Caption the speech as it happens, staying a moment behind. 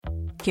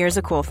Here's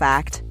a cool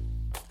fact.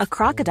 A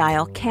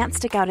crocodile can't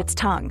stick out its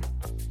tongue.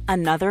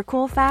 Another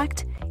cool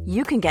fact,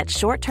 you can get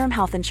short-term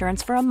health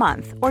insurance for a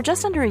month or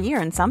just under a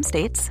year in some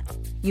states.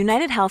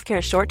 United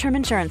Healthcare short-term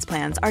insurance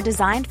plans are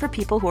designed for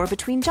people who are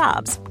between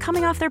jobs,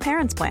 coming off their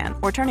parents' plan,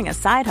 or turning a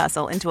side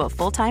hustle into a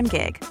full-time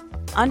gig.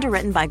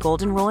 Underwritten by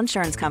Golden Rule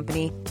Insurance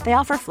Company, they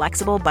offer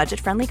flexible,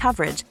 budget-friendly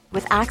coverage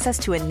with access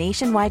to a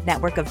nationwide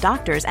network of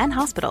doctors and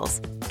hospitals.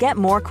 Get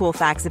more cool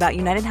facts about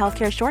United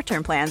Healthcare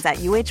short-term plans at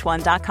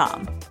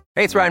uh1.com.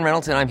 Hey, it's Ryan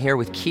Reynolds, and I'm here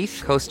with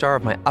Keith, co-star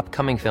of my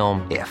upcoming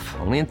film, If,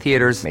 only in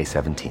theaters May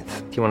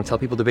 17th. Do you want to tell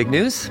people the big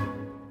news?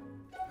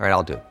 All right,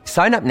 I'll do it.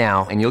 Sign up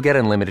now and you'll get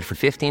unlimited for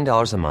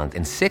 $15 a month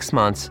and 6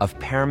 months of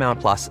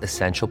Paramount Plus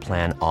Essential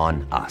Plan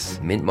on us.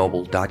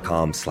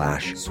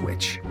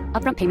 MintMobile.com/switch.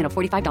 Upfront payment of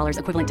 $45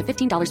 equivalent to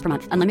 $15 per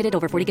month. Unlimited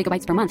over 40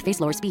 gigabytes per month.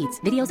 Face lower speeds.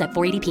 Videos at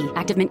 480p.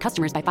 Active Mint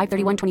customers by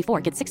 531.24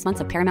 get 6 months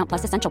of Paramount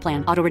Plus Essential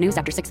Plan. Auto renews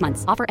after 6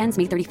 months. Offer ends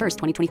May 31st,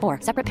 2024.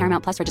 Separate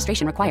Paramount Plus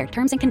registration required.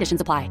 Terms and conditions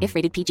apply if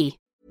rated PG.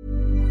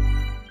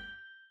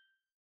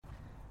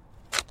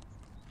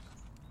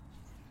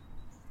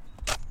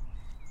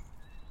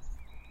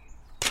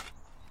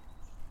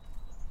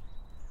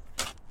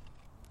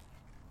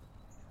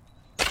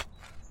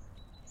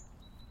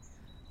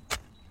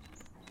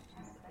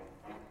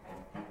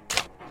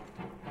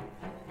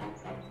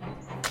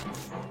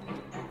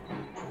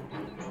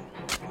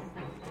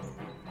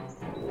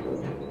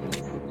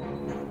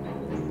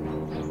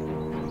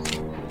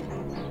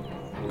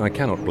 I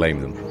cannot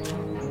blame them.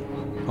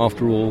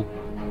 After all,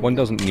 one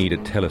doesn't need a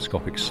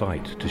telescopic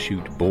sight to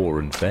shoot boar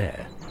and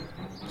bear,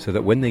 so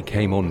that when they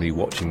came on me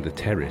watching the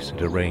terrace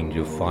at a range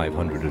of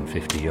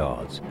 550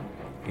 yards,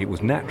 it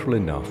was natural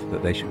enough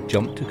that they should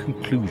jump to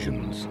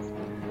conclusions.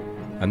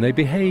 And they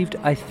behaved,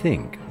 I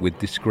think, with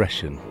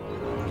discretion.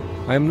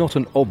 I am not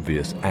an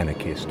obvious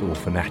anarchist or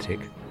fanatic,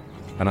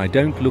 and I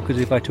don't look as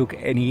if I took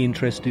any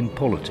interest in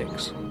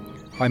politics.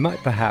 I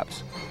might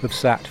perhaps have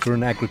sat for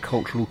an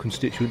agricultural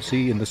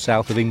constituency in the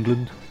south of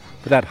England,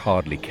 but that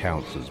hardly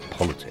counts as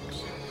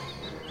politics.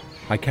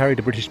 I carried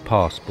a British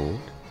passport,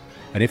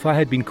 and if I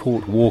had been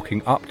caught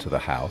walking up to the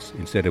house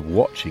instead of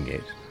watching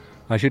it,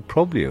 I should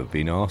probably have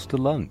been asked to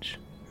lunch.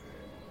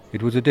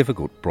 It was a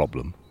difficult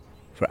problem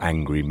for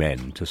angry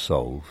men to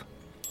solve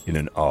in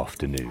an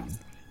afternoon.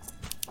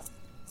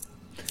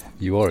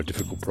 You are a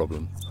difficult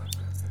problem.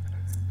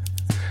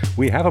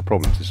 We have a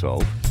problem to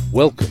solve.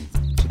 Welcome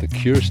to the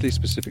Curiously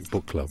Specific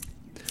Book Club,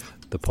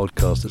 the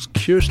podcast that's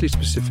curiously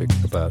specific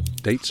about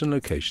dates and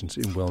locations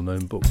in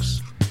well-known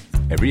books.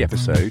 Every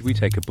episode, we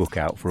take a book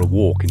out for a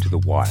walk into the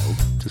wild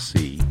to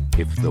see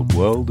if the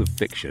world of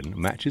fiction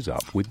matches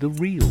up with the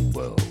real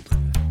world.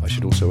 I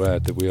should also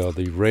add that we are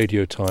the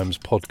Radio Times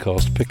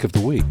podcast pick of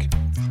the week.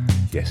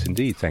 Yes,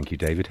 indeed. Thank you,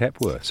 David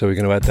Hepworth. So we're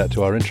going to add that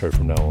to our intro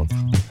from now on.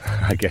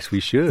 I guess we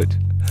should.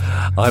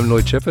 I'm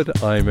Lloyd Shepherd.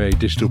 I'm a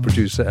digital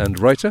producer and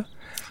writer.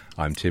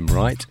 I'm Tim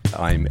Wright.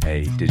 I'm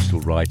a digital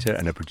writer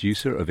and a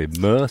producer of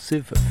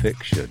immersive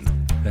fiction.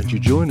 And you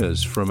join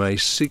us from a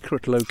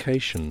secret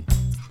location.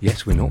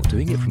 Yes, we're not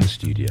doing it from the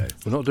studio.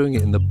 We're not doing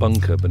it in the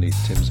bunker beneath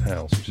Tim's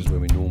house, which is where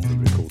we normally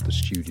record the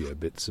studio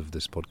bits of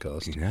this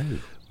podcast. No.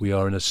 We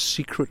are in a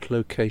secret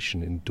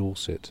location in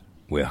Dorset.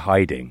 We're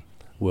hiding.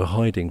 We're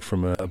hiding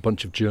from a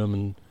bunch of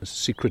German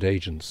secret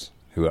agents.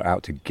 Who are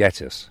out to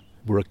get us.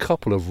 We're a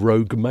couple of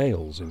rogue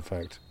males, in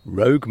fact.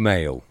 Rogue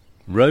Mail.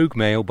 Rogue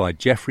Mail by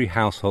Geoffrey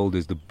Household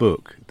is the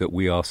book that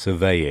we are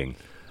surveying.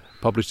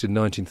 Published in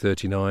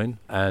 1939,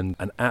 and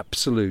an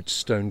absolute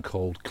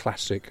stone-cold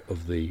classic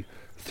of the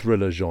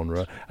thriller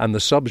genre and the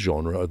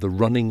subgenre of the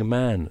running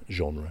man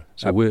genre.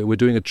 So we're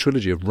doing a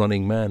trilogy of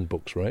running man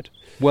books, right?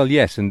 Well,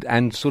 yes,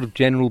 and sort of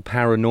general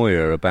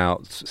paranoia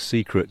about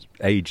secret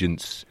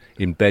agents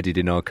embedded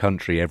in our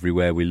country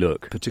everywhere we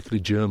look.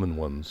 Particularly German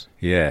ones.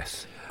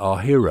 Yes.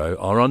 Our hero,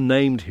 our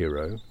unnamed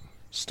hero,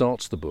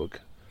 starts the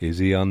book. Is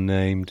he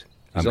unnamed?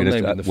 He's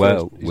unnamed in the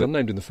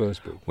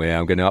first book. Well,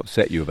 I'm going to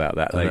upset you about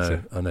that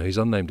later. I know. He's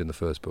unnamed in the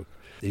first book.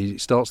 He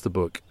starts the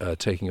book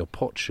taking a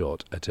pot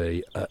shot at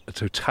a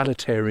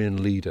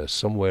totalitarian leader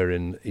somewhere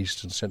in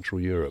Eastern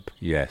Central Europe.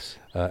 Yes.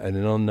 And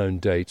an unknown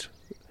date,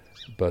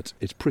 but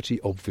it's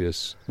pretty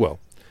obvious. Well,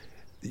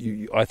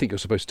 I think you're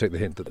supposed to take the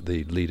hint that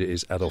the leader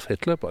is Adolf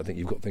Hitler, but I think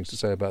you've got things to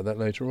say about that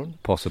later on.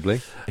 Possibly.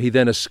 He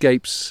then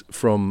escapes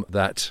from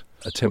that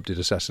attempted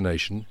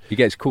assassination. He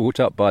gets caught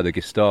up by the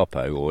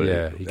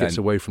Gestapo. He gets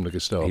away from the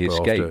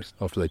Gestapo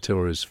after they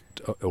tore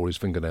all his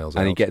fingernails out.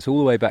 And he gets all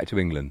the way back to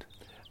England.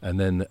 And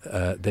then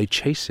they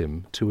chase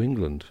him to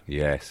England.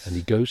 Yes. And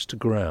he goes to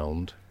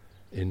ground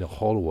in a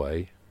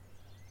Holloway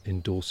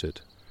in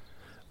Dorset.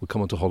 We'll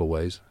come on to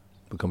Holloways.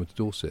 We'll come into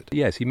Dorset.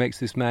 Yes, he makes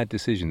this mad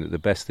decision that the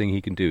best thing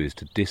he can do is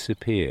to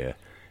disappear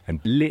and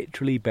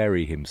literally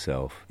bury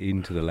himself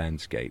into the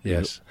landscape.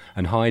 Yes.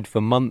 And hide for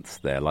months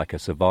there like a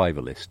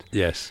survivalist.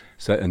 Yes.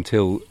 So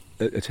until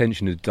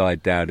attention has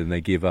died down and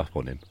they give up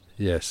on him.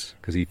 Yes.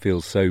 Because he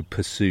feels so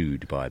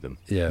pursued by them.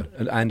 Yeah.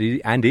 And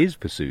is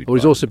pursued. Well,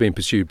 he's by also them. being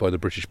pursued by the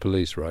British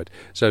police, right?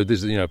 So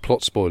there's,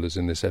 plot spoilers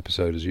in this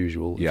episode as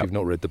usual. Yep. If you've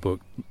not read the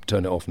book,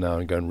 turn it off now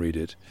and go and read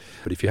it.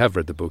 But if you have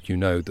read the book, you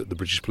know that the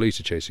British police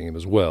are chasing him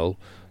as well,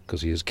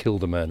 because he has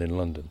killed a man in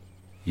London.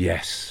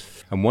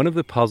 Yes. And one of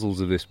the puzzles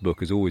of this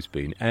book has always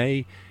been,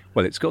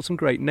 well, it's got some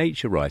great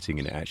nature writing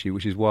in it, actually,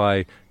 which is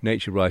why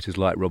nature writers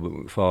like Robert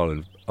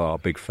Macfarlane are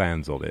big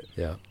fans of it.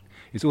 Yeah.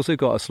 It's also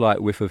got a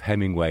slight whiff of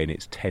Hemingway in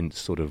its tense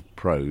sort of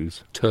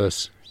prose.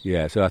 Terse.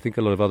 Yeah, so I think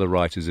a lot of other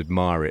writers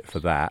admire it for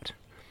that.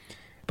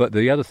 But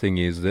the other thing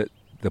is that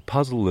the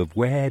puzzle of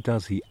where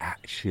does he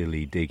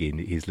actually dig in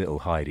his little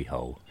hidey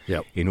hole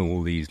in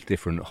all these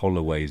different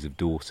holloways of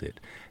Dorset.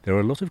 There are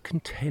a lot of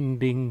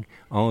contending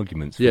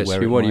arguments for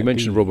where it might you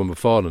mentioned be. Robert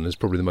Macfarlane is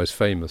probably the most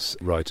famous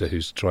writer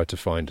who's tried to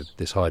find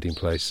this hiding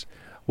place.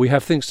 We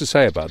have things to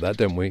say about that,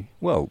 don't we?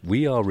 Well,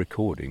 we are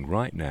recording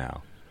right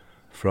now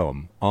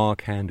from our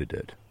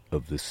candidate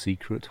of the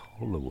secret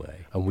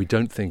holloway. And we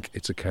don't think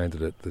it's a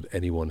candidate that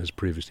anyone has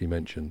previously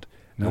mentioned.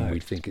 No. And we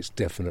think it's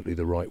definitely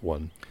the right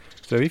one.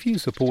 So if you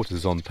support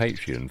us on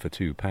Patreon for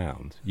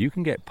 £2, you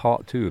can get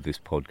part 2 of this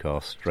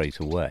podcast straight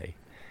away,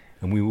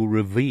 and we will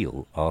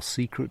reveal our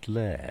secret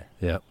lair.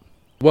 Yeah.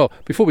 Well,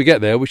 before we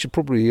get there, we should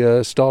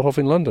probably start off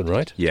in London,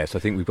 right? Yes, I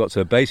think we've got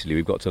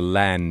to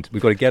land.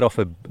 We've got to get off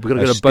a get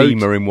a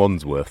steamer boat in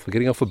Wandsworth. We're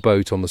getting off a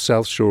boat on the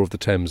south shore of the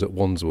Thames at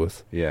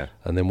Wandsworth. Yeah.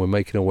 And then we're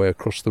making our way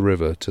across the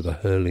river to the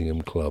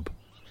Hurlingham Club.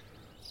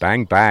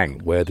 Bang, bang.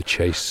 Where the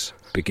chase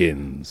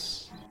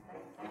begins.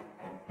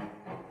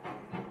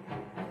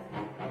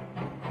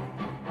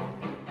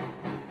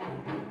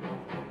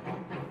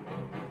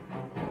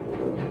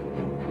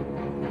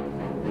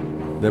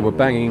 There were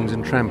bangings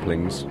and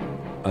tramplings,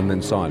 and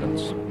then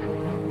silence.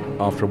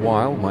 After a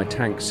while, my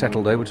tank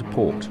settled over to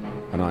port,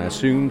 and I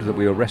assumed that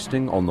we were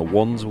resting on the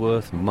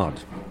Wandsworth mud.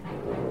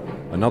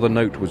 Another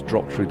note was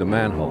dropped through the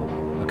manhole,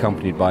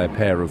 accompanied by a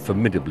pair of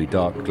formidably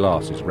dark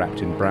glasses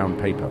wrapped in brown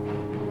paper.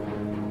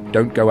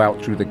 "Don't go out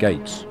through the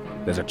gates.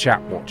 There's a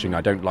chap watching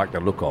I don't like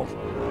the look of.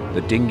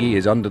 The dinghy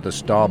is under the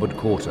starboard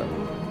quarter.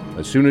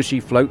 As soon as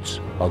she floats,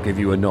 I'll give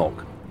you a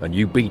knock, and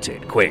you beat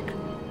it, quick.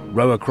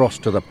 Row across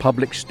to the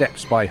public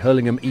steps by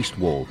Hurlingham East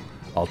Wall.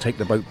 I'll take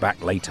the boat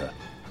back later.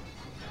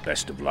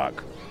 Best of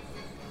luck."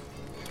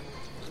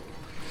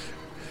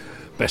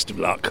 Best of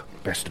luck.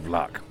 Best of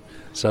luck.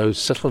 So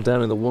settle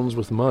down in the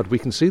Wandsworth mud. We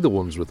can see the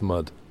Wandsworth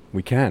mud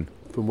We can.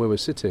 from where we're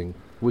sitting.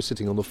 We're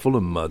sitting on the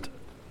Fulham mud.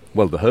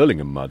 Well, the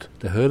Hurlingham mud.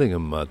 The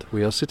Hurlingham mud.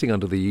 We are sitting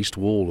under the east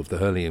wall of the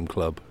Hurlingham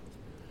Club,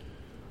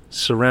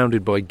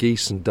 surrounded by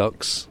geese and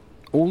ducks.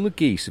 All the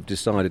geese have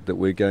decided that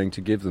we're going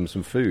to give them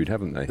some food,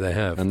 haven't they? They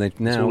have. And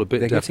It's all a bit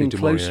they're Daphne getting du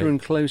closer Maurier.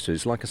 and closer.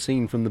 It's like a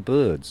scene from The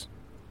Birds.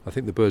 I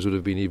think the birds would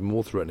have been even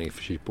more threatening if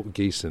she put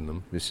geese in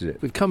them. This is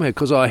it. We've come here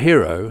because our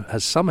hero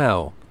has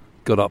somehow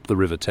got up the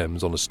River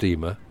Thames on a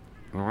steamer.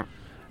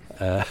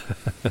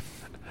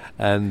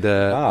 And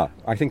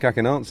I think I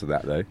can answer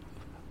that, though.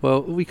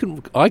 well,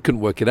 I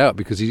couldn't work it out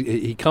because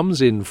he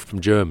comes in from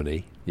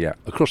Germany, Yeah,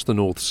 across the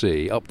North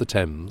Sea, up the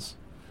Thames,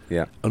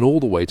 yeah. and all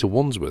the way to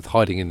Wandsworth,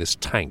 hiding in this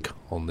tank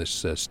on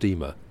this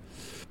steamer.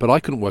 But I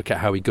couldn't work out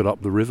how he got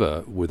up the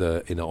river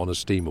on a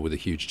steamer with a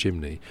huge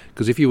chimney.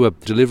 Because if you were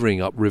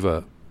delivering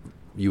upriver,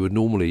 you would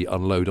normally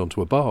unload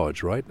onto a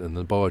barge, right? And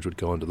the barge would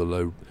go under the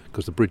low,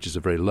 because the bridges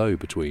are very low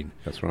between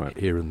That's right.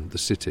 here and the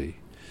city.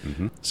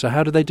 Mm-hmm. So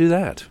how did they do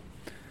that?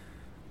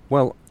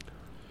 Well,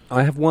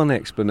 I have one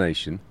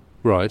explanation,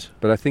 Right.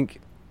 but I think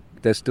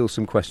there's still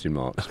some question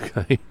marks.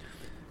 Okay.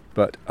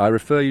 But I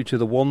refer you to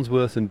the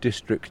Wandsworth and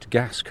District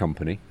Gas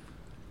Company,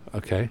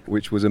 Okay.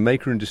 which was a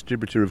maker and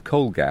distributor of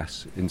coal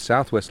gas in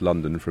southwest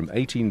London from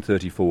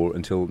 1834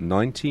 until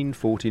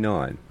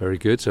 1949. Very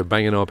good. So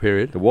banging our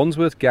period. The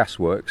Wandsworth Gas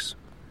Works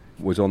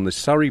was on the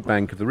Surrey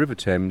bank of the River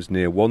Thames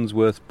near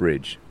Wandsworth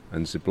Bridge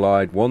and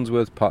supplied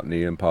Wandsworth,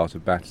 Putney and part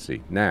of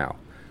Battersea. Now,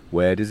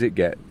 where does it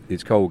get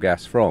its coal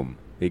gas from?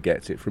 It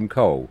gets it from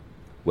coal.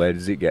 Where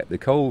does it get the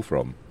coal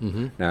from?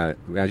 Mm-hmm. Now,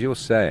 as you're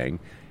saying,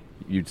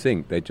 you'd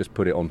think they'd just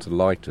put it onto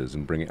lighters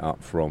and bring it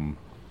up from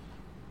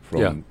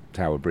Yeah.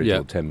 Tower Bridge Yeah.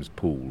 or Thames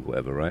Pool,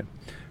 whatever, right?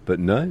 But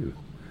no,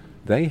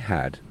 they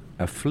had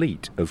a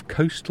fleet of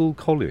coastal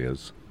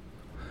colliers.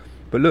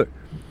 But look,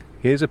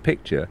 here's a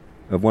picture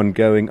of one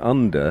going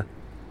under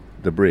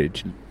the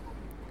bridge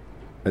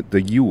at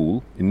the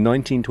Yule in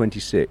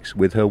 1926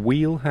 with her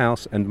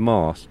wheelhouse and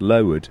mast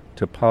lowered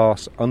to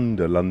pass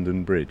under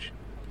London Bridge.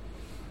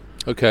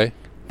 Okay.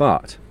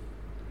 But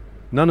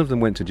none of them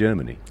went to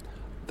Germany.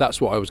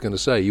 That's what I was going to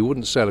say. You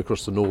wouldn't sail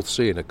across the North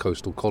Sea in a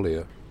coastal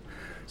collier.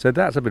 So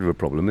that's a bit of a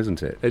problem,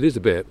 isn't it? It is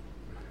a bit.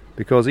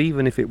 Because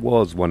even if it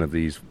was one of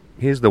these...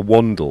 Here's the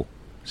Wandle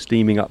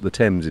steaming up the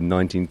Thames in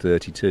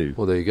 1932.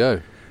 Well, there you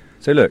go.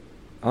 So look,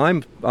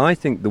 I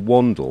think the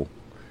Wandle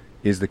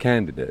is the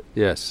candidate.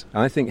 Yes.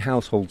 I think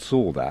Household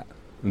saw that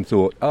and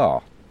thought,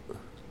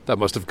 That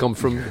must have come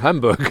from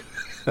Hamburg.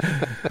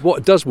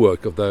 What does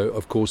work, though,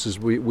 of course, is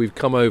we've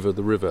come over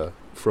the river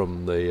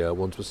from the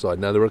Wandsworth side.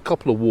 Now, there are a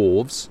couple of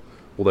wharves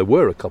Well, there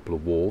were a couple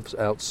of wharves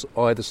out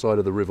either side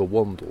of the River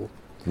Wandle,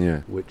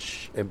 Yeah.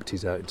 which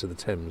empties out into the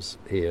Thames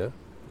here.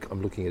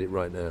 I'm looking at it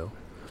right now.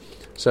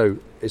 So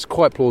it's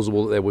quite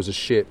plausible that there was a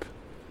ship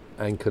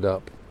anchored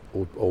up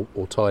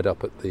or tied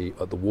up at the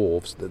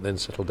wharves that then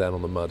settled down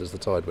on the mud as the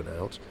tide went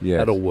out. Yes.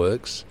 That all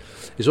works.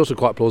 It's also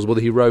quite plausible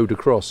that he rowed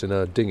across in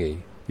a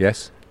dinghy.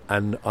 Yes.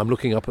 And I'm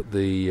looking up at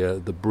the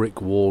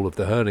brick wall of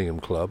the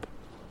Hurlingham Club.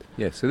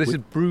 Yes. So this is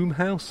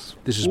Broomhouse.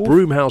 This is Wharf?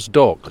 Broomhouse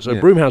Dock. So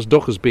Yeah. Broomhouse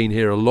Dock has been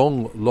here a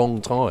long,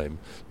 long time.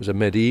 It was a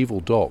medieval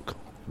dock.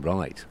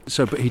 Right.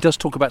 So, but he does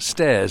talk about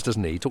stairs,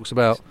 doesn't he? He talks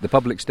about The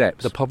public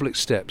steps. the public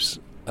steps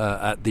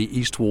at the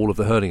east wall of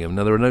the Hurlingham.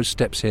 Now, there are no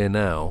steps here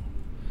now,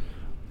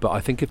 but I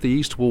think if the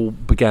east wall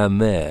began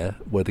there,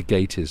 where the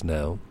gate is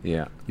now,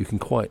 Yeah. you can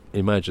quite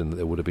imagine that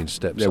there would have been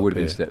steps There up would have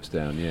been here. steps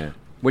down, yeah.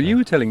 Well, you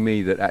were telling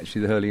me that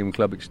actually the Hurlingham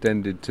Club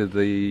extended to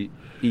the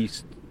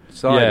east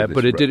side Yeah, of this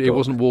but it dock.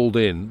 wasn't walled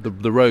in.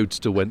 The road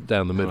still went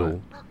down the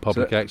middle,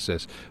 public So-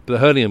 access. But the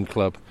Hurlingham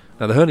Club...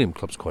 Now, the Hurlingham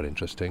Club's quite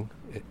interesting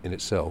in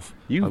itself.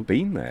 You've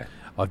been there.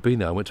 I've been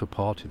there. I went to a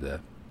party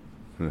there.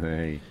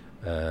 Hey.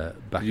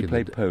 Back Did you in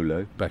play the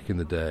polo? back in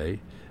the day.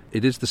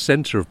 It is the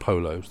centre of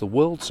polo. It's the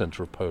world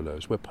centre of polo.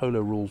 It's where polo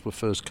rules were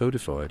first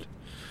codified.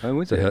 Oh,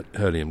 was The it?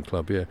 Hurlingham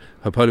Club, yeah.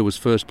 Polo was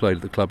first played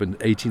at the club in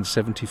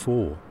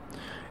 1874.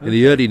 In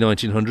the early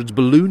 1900s,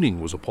 ballooning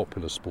was a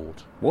popular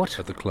sport. What?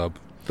 At the club.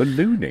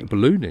 Ballooning?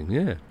 Ballooning,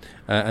 yeah.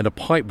 And a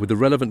pipe with the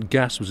relevant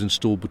gas was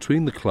installed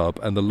between the club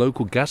and the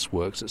local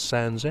gasworks at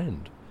Sands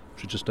End,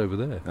 which are just over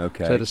there.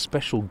 Okay. So they had a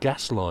special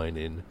gas line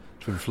in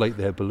to inflate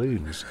their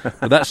balloons.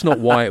 But that's not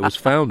why it was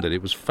founded.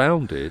 It was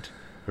founded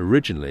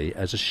originally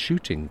as a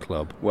shooting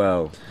club.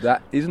 Well,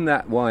 isn't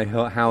that why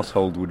her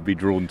household would be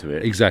drawn to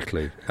it?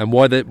 Exactly, and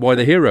why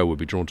the hero would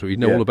be drawn to it. He'd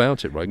know Yeah. all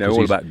about it, right? Know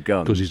all about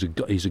guns. because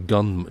he's a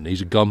gunman.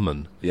 He's a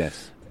gunman.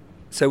 Yes.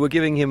 So we're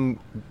giving him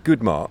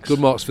good marks. Good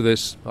marks for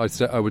this,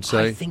 I would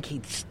say. I think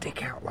he'd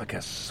stick out like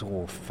a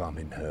sore thumb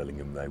in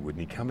Hurlingham, though, wouldn't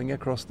he? Coming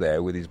across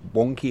there with his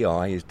wonky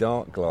eye, his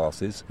dark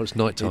glasses. Well, it's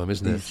night time,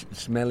 isn't it? His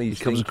smelly, He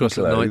comes stinky across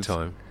at clothes. night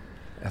time,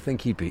 I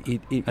think he'd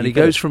be... and he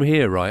goes from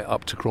here right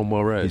up to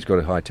Cromwell Road, He's got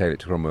to hightail it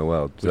to Cromwell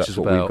Road. So which that's is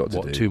what about we've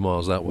got to do. 2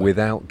 miles that way,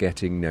 Without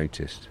getting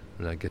noticed.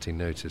 without getting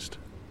noticed.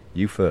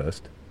 You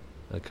first.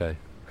 Okay,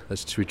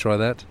 should we try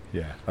that?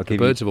 Yeah. The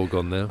birds have all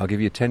gone now. I'll give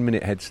you a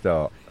 10-minute head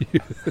start.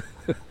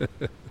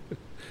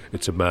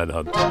 It's a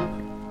manhunt.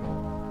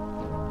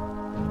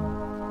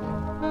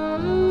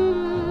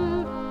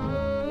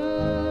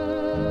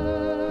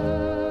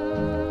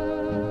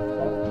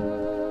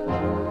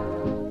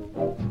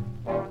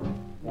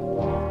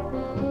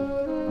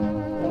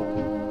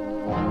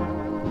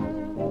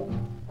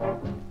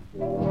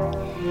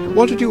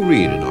 What did you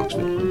read in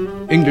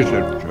Oxford? English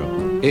literature.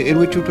 In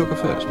which you took a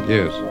first?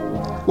 Yes.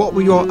 What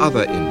were your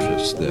other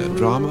interests there?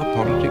 Drama,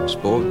 politics,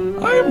 sport?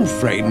 I'm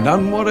afraid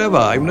none whatever.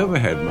 I've never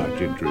had much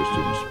interest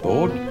in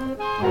sport.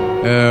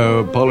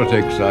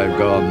 Politics, I've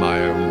gone my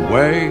own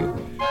way,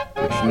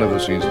 which never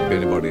seems to be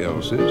anybody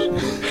else's.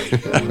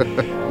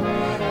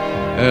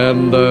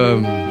 And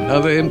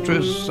other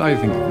interests, I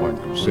think one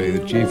could say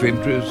the chief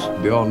interest,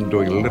 beyond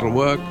doing a little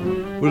work,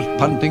 was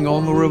punting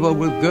on the river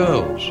with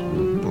girls.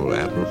 Oh,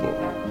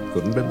 admirable.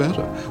 Couldn't be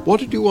better.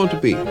 What did you want to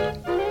be?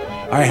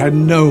 I had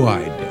no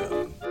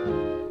idea.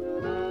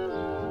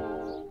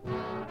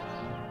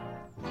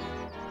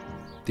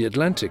 The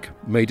Atlantic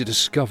made a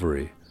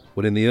discovery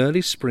when in the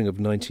early spring of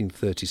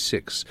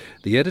 1936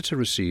 the editor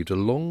received a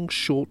long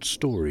short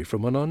story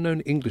from an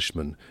unknown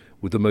Englishman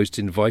with the most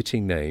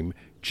inviting name,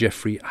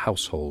 Geoffrey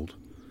Household.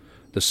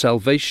 The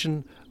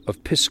Salvation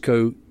of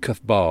Pisco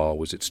Cuthbar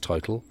was its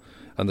title,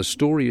 and the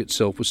story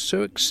itself was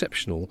so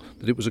exceptional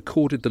that it was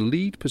accorded the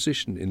lead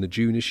position in the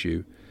June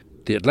issue.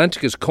 The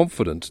Atlantic is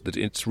confident that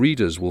its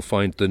readers will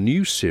find the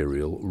new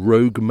serial,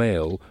 Rogue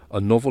Male,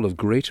 a novel of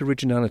great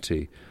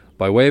originality.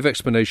 By way of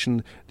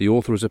explanation, the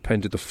author has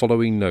appended the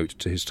following note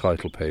to his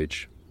title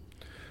page.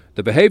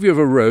 The behaviour of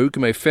a rogue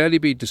may fairly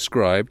be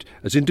described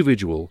as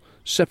individual,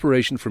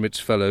 separation from its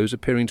fellows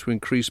appearing to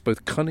increase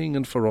both cunning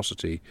and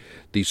ferocity.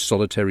 These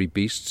solitary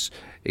beasts,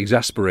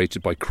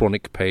 exasperated by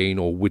chronic pain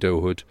or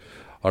widowhood,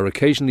 are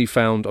occasionally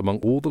found among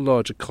all the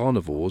larger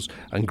carnivores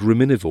and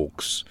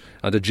graminivores,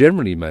 and are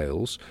generally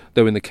males,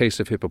 though in the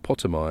case of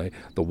hippopotami,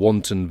 the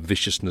wanton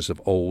viciousness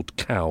of old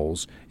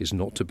cows is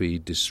not to be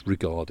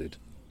disregarded.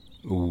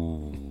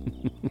 Ooh.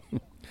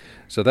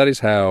 So that is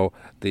how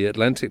the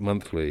Atlantic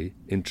Monthly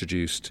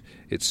introduced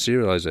its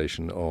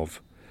serialisation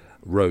of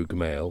Rogue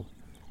Male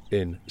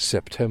in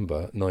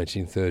September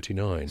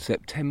 1939.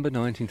 September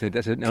 1930.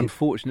 That's an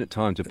unfortunate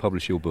time to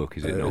publish your book,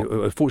 is it not?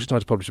 A fortunate time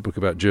to publish a book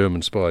about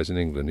German spies in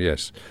England,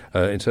 yes,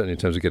 certainly in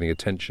terms of getting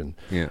attention.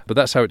 Yeah. But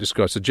that's how it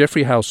describes. So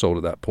Geoffrey Household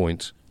at that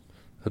point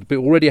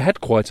already had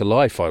quite a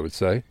life, I would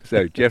say.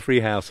 So, Geoffrey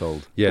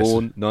Household, Yes.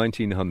 born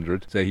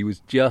 1900. So he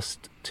was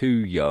just too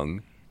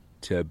young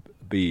to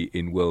be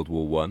in World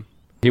War One.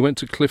 He went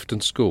to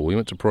Clifton School. He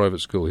went to private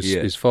school.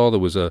 His father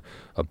was a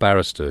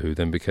barrister who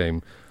then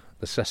became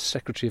the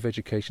Secretary of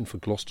Education for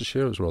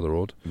Gloucestershire. It was rather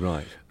odd.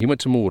 Right. He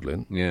went to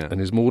Magdalen, Yeah. and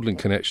his Magdalen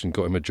connection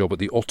got him a job at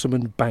the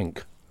Ottoman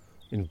Bank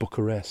in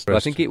Bucharest. I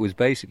think it was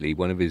basically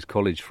one of his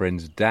college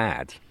friends'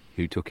 dad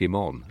who took him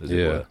on, as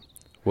it were.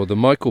 Well, the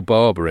Michael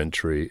Barber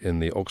entry in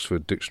the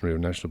Oxford Dictionary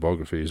of National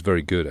Biography is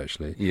very good,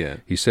 actually. Yeah.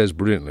 He says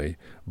brilliantly,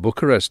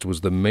 Bucharest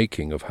was the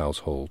making of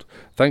household.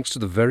 Thanks to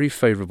the very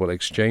favourable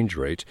exchange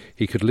rate,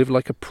 he could live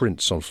like a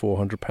prince on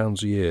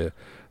 £400 a year.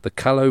 The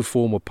callow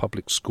former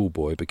public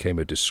schoolboy became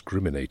a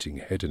discriminating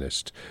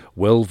hedonist,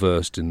 well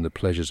versed in the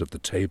pleasures of the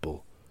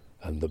table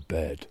and the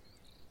bed.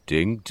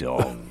 Ding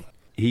dong.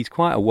 He's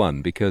quite a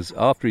one, because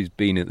after he's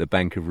been at the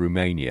Bank of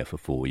Romania for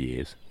 4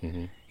 years,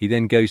 he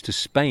then goes to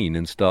Spain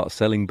and starts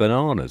selling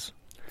bananas.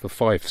 For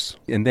fifes.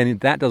 And then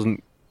that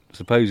doesn't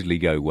supposedly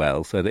go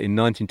well, so that in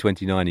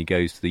 1929 he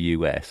goes to the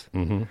US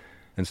and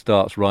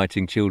starts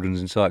writing children's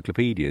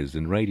encyclopedias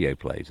and radio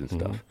plays and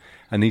stuff.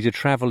 And he's a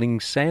travelling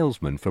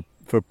salesman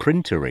for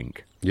printer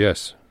ink.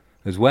 Yes.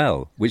 As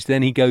well, which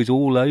then he goes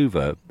all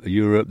over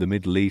Europe, the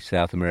Middle East,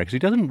 South America. So he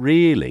doesn't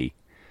really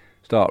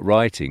start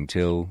writing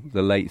till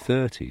the late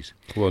 30s.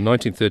 Well, in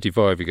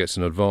 1935 he gets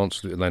an advance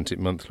for the Atlantic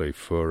Monthly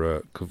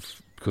for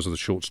because of the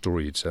short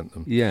story he'd sent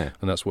them. Yeah.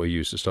 And that's what he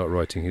used to start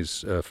writing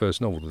his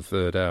first novel, The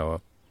Third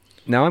Hour.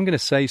 Now, I'm going to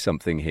say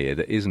something here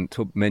that isn't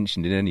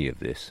mentioned in any of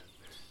this,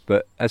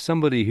 but as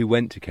somebody who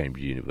went to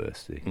Cambridge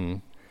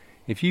University,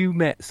 if you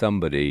met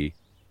somebody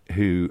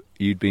who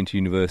you'd been to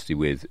university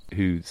with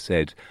who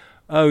said,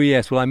 oh,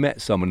 yes, well, I met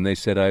someone and they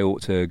said I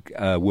ought to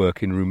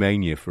work in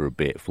Romania for a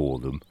bit for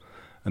them,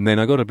 and then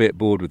I got a bit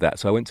bored with that,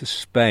 so I went to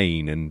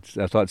Spain and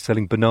I started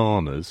selling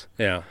bananas.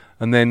 Yeah.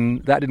 And then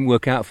that didn't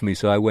work out for me,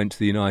 so I went to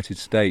the United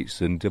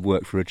States and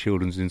worked for a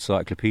children's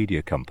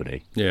encyclopedia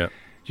company. Yeah. Do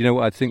you know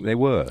what I think they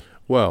were?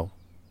 Well,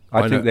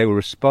 I think they were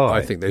a spy.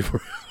 I think they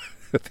were.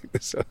 I think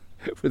that's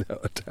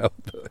without a doubt.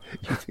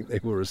 You think they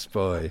were a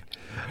spy?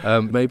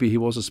 Maybe he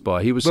was a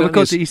spy. He was. Well,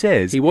 because he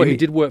says he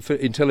did work for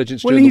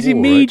intelligence. Well, during he's the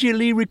war,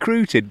 immediately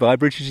recruited by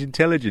British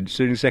intelligence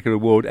during the Second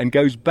World War and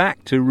goes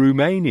back to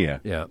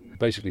Romania. Yeah,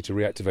 basically to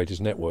reactivate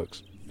his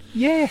networks.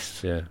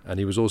 Yes. Yeah, and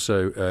he was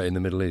also in the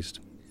Middle East.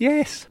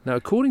 Yes. Now,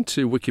 according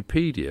to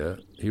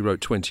Wikipedia, he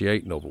wrote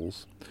 28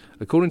 novels.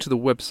 According to the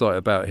website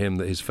about him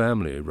that his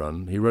family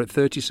run, he wrote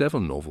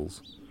 37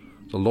 novels.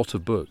 A lot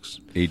of books.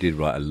 He did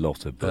write a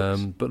lot of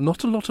books. But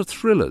not a lot of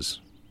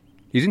thrillers.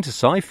 He's into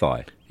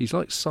sci-fi. He's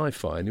like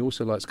sci-fi, and he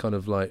also likes kind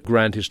of like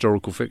grand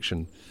historical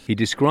fiction. He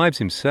describes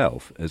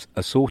himself as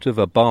a sort of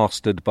a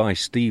bastard by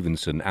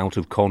Stevenson out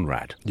of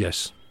Conrad.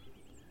 Yes.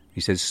 He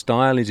says,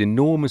 style is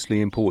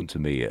enormously important to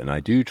me, and I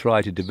do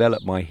try to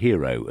develop my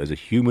hero as a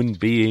human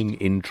being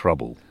in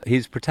trouble.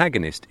 His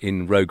protagonist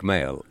in Rogue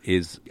Male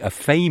is a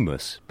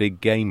famous big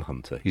game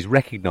hunter. He's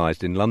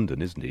recognised in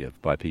London, isn't he,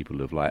 by people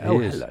who are like, oh,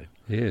 hello.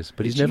 He is,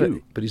 but It's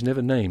he's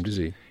never named, is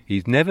he?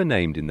 He's never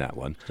named in that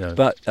one. No.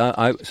 But so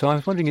I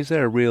was wondering, is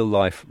there a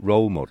real-life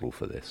role model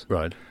for this?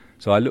 Right.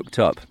 So I looked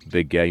up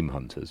big game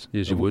hunters.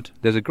 Yes, you would.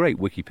 There's a great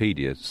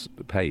Wikipedia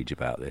page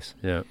about this.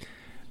 Yeah.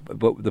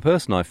 But the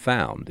person I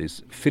found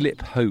is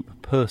Philip Hope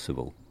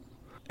Percival,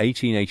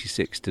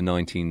 1886 to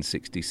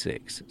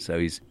 1966. So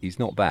he's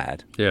not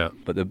bad. Yeah.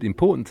 But the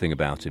important thing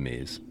about him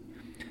is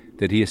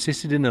that he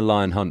assisted in a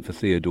lion hunt for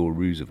Theodore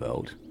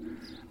Roosevelt,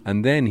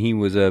 and then he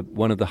was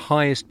one of the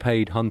highest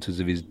paid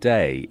hunters of his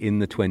day in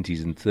the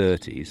 20s and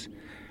 30s,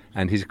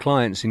 and his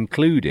clients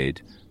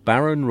included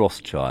Baron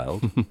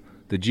Rothschild,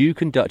 the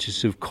Duke and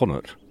Duchess of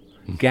Connaught,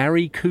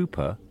 Gary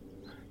Cooper,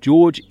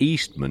 George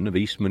Eastman of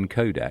Eastman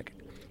Kodak,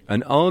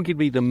 and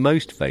arguably the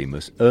most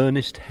famous,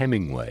 Ernest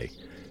Hemingway,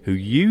 who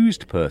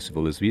used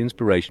Percival as the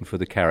inspiration for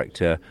the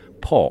character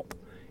Pop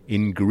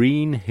in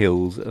Green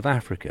Hills of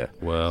Africa.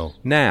 Well.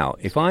 Now,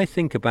 if I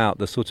think about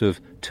the sort of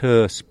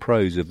terse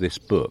prose of this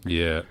book,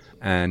 Yeah.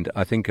 and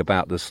I think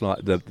about the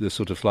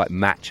sort of slight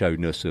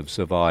macho-ness of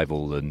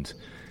survival and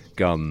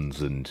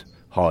guns and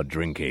hard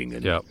drinking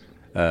and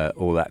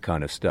all that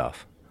kind of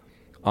stuff,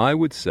 I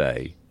would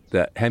say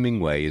that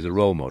Hemingway is a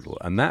role model.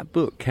 And that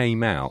book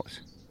came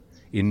out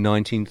in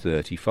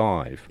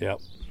 1935. Yeah.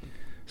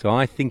 So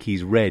I think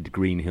he's read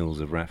Green Hills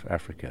of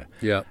Africa.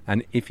 Yeah.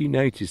 And if you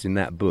notice in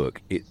that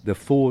book,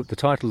 the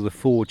title of the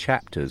 4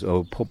 chapters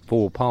or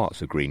 4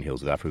 parts of Green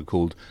Hills of Africa are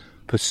called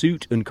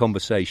Pursuit and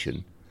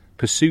Conversation,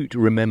 Pursuit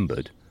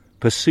Remembered,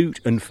 Pursuit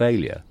and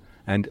Failure,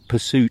 and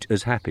Pursuit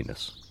as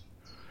Happiness.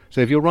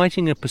 So if you're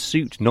writing a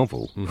pursuit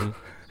novel,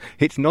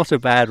 it's not a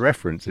bad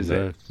reference, is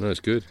it? No, it's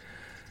good.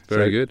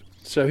 Very good.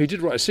 So he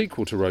did write a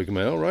sequel to Rogue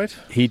Male, right?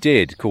 He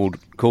did, called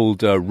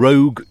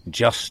Rogue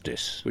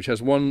Justice. Which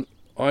has one,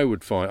 I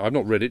would find, I've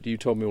not read it, you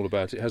told me all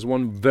about it, it has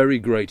one very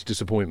great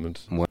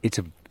disappointment. Well, it's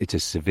a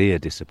severe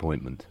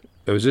disappointment.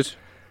 Oh, is it?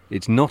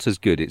 It's not as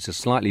good. It's a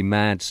slightly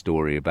mad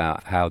story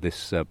about how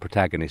this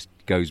protagonist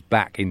goes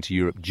back into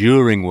Europe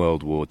during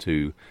World War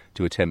II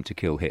to attempt to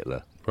kill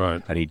Hitler.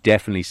 Right. And he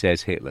definitely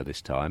says Hitler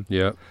this time.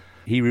 Yeah.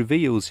 He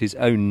reveals his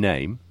own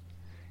name.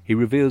 He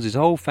reveals his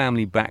whole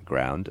family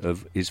background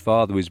of his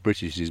father was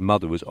British, his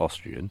mother was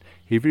Austrian.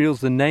 He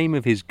reveals the name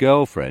of his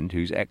girlfriend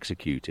who's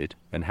executed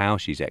and how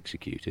she's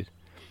executed.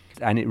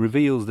 And it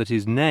reveals that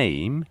his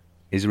name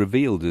is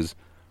revealed as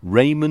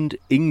Raymond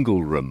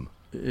Ingleham.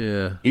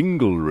 Yeah.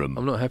 Ingleham.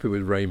 I'm not happy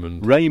with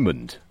Raymond.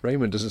 Raymond.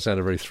 Raymond doesn't sound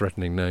a very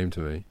threatening name to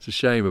me. It's a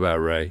shame about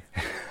Ray.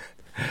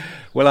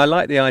 Well, I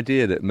like the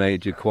idea that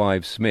Major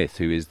Clive Smith,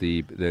 who is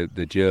the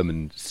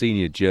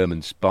senior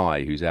German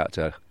spy who's out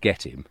to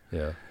get him,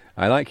 Yeah.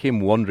 I like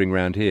him wandering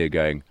around here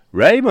going,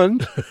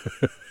 Raymond!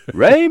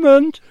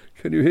 Raymond!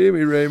 Can you hear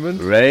me,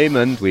 Raymond?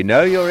 Raymond, we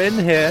know you're in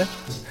here.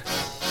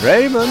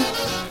 Raymond!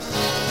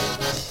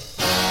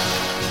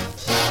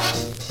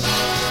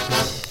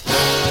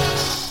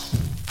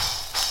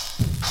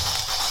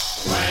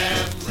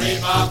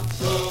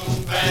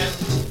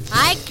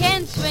 I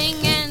can swing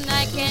and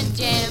I can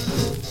jam.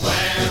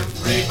 Wham,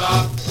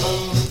 rebop,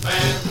 boom,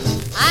 bam.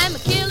 I'm a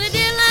killer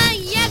diller,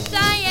 yes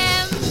I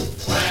am.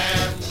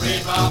 Wham,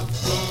 rebop,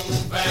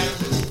 boom, bam.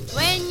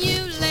 When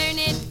you learn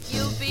it,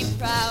 you'll be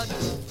proud.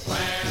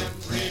 Wham,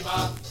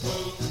 rebop,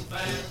 boom,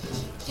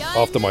 bam.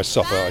 After my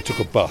supper, I took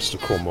a bus to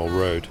Cromwell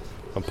Road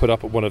and put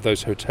up at one of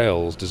those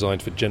hotels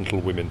designed for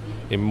gentlewomen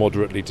in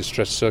moderately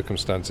distressed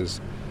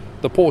circumstances.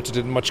 The porter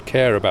didn't much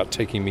care about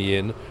taking me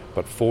in,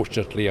 but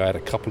fortunately I had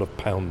a couple of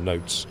 £1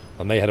 notes,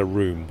 and they had a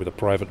room with a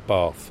private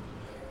bath.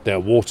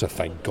 Their water,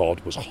 thank God,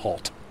 was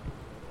hot.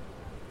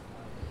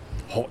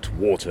 Hot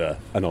water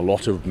and a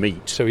lot of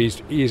meat. So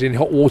he's in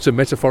hot water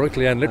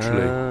metaphorically and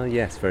literally.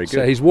 Yes, very good.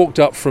 So he's walked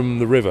up from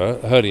the river,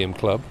 Hurlingham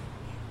Club.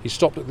 He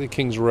stopped at the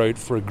King's Road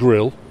for a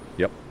grill.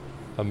 Yep.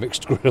 A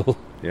mixed grill.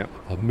 Yep.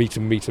 Of meat.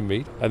 And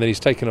then he's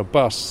taken a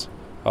bus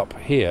up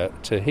here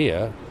to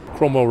here,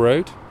 Cromwell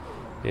Road,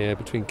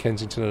 between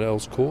Kensington and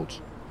Earl's Court.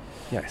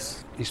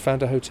 Yes. He's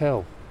found a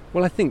hotel.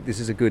 Well, I think this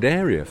is a good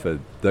area for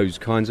those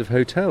kinds of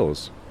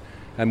hotels.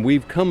 And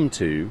we're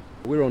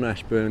on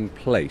Ashburn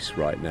Place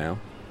right now,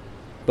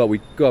 but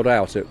we got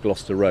out at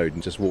Gloucester Road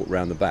and just walked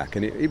round the back.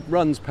 And it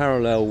runs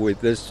parallel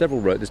with, there's 2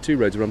 roads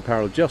that run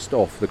parallel just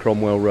off the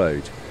Cromwell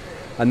Road.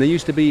 And there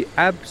used to be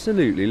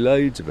absolutely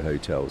loads of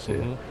hotels here.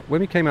 Mm-hmm. When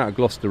we came out of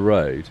Gloucester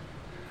Road,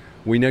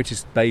 we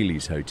noticed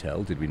Bailey's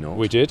Hotel, did we not?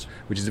 We did.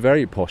 Which is a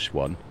very posh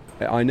one.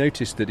 I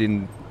noticed that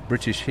in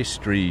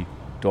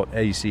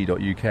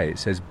BritishHistory.ac.uk it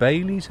says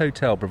Bailey's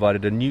Hotel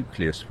provided a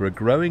nucleus for a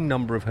growing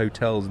number of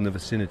hotels in the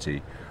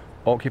vicinity,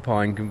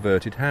 occupying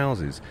converted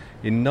houses.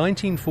 In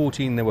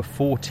 1914 there were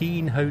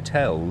 14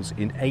 hotels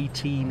in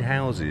 18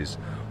 houses,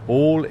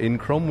 all in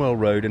Cromwell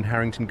Road and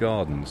Harrington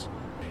Gardens.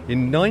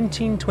 In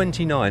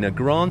 1929 a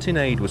grant in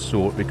aid was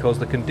sought because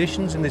the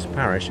conditions in this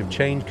parish have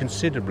changed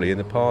considerably in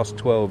the past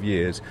 12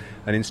 years,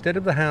 and instead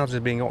of the houses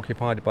being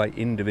occupied by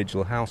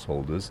individual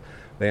householders,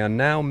 they are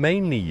now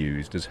mainly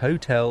used as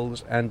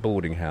hotels and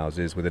boarding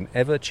houses with an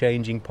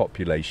ever-changing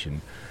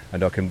population,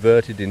 and are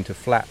converted into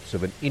flats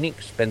of an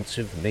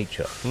inexpensive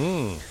nature.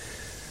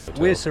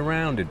 We're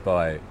surrounded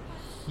by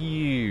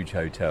huge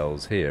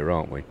hotels here,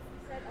 aren't we?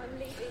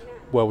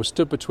 Well, we're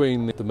stood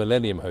between the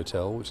Millennium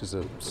Hotel, which is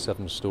a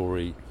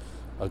 7-storey,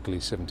 ugly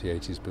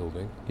 70s-80s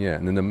building. Yeah,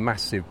 and then the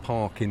massive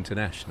Park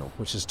International,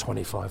 which is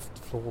 25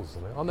 floors,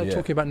 isn't it? Aren't they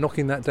talking about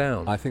knocking that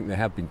down? I think they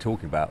have been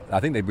talking about. I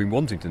think they've been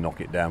wanting to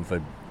knock it down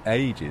for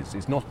ages.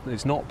 It's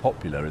not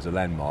popular as a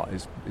landmark.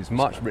 It's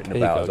much written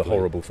about as a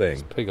horrible thing.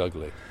 It's pig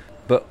ugly.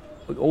 But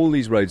all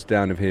these roads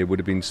down of here would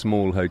have been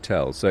small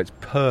hotels, so it's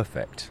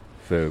perfect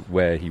for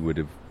where he would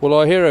have. Well,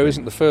 our hero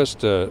isn't the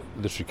first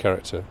literary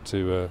character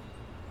to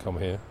come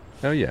here.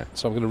 Oh, yeah.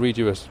 So I'm going to read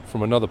you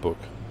from another book.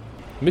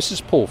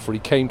 Mrs. Palfrey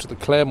came to the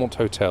Claremont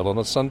Hotel on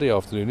a Sunday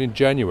afternoon in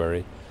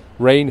January.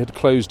 Rain had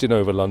closed in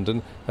over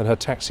London, and her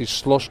taxi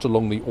sloshed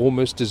along the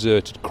almost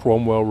deserted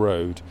Cromwell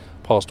Road,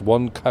 past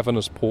one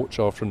cavernous porch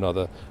after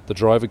another, the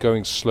driver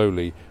going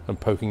slowly and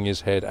poking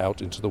his head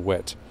out into the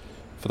wet,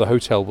 for the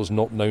hotel was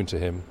not known to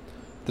him.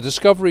 The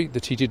discovery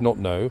that he did not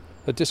know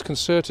had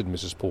disconcerted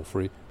Mrs.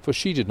 Palfrey, for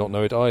she did not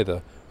know it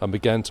either, and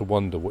began to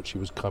wonder what she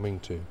was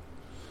coming to.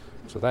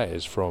 So that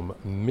is from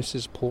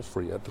Mrs.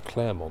 Palfrey at the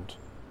Claremont,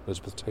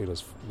 Elizabeth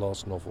Taylor's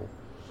last novel.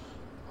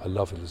 I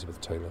love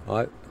Elizabeth Taylor.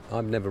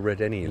 I've never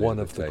read any Elizabeth One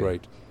of the Taylor.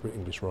 great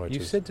English writers.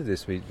 You said to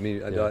this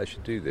me I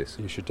should do this.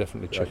 You should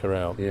definitely check her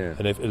out. Yeah.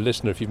 And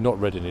if you've not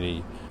read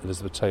any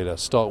Elizabeth Taylor,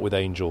 start with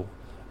Angel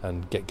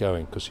and get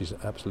going, because she's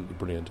absolutely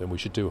brilliant, and we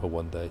should do her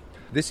one day.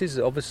 This is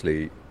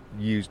obviously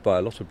used by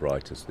a lot of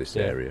writers, this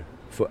area.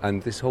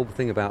 And this whole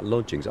thing about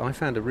lodgings. I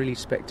found a really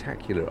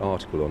spectacular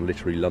article on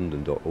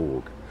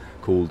literarylondon.org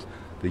called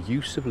The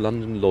Use of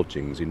London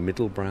Lodgings in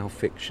Middlebrow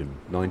Fiction,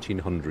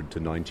 1900 to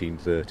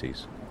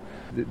 1930s.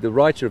 The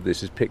writer of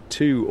this has picked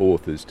 2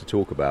 authors to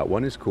talk about.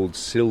 One is called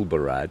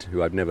Silberad,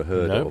 who I've never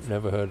heard of. No,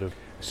 never heard of.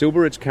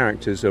 Silberad's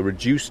characters are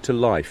reduced to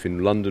life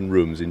in London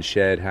rooms in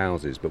shared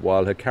houses, but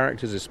while her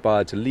characters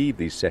aspired to leave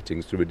these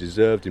settings through a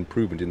deserved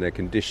improvement in their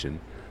condition,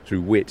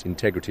 through wit,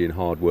 integrity and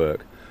hard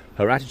work,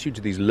 her attitude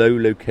to these low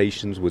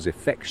locations was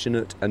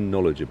affectionate and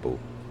knowledgeable.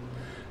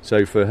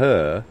 So for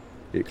her,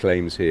 it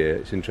claims here,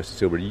 it's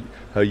interesting, Silberad,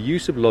 her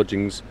use of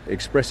lodgings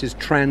expresses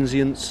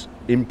transience,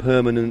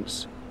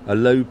 impermanence, a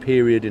low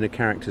period in a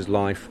character's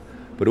life,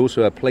 but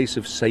also a place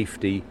of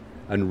safety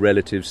and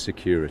relative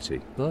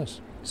security.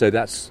 Nice. So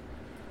that's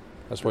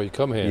That's why you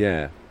come here.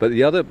 Yeah, but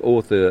the other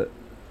author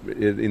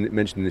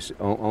mentioned in this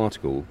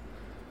article,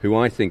 who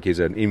I think is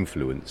an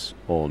influence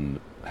on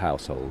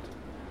Household,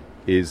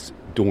 is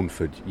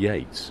Dawnford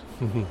Yates,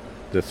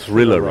 the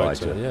thriller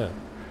writer. Yeah.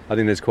 I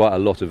think there's quite a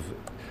lot of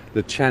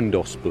the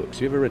Chandos books.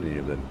 Have you ever read any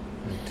of them?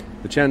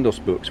 The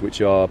Chandos books,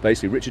 which are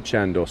basically Richard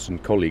Chandos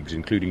and colleagues,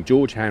 including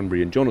George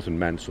Hanbury and Jonathan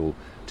Mansell,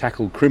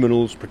 tackle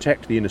criminals,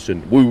 protect the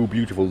innocent, woo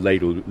beautiful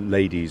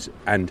ladies,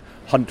 and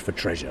hunt for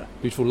treasure.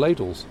 Beautiful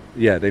ladles.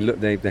 Yeah,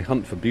 they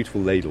hunt for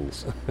beautiful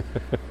ladles.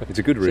 It's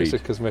a good read.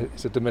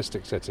 It's a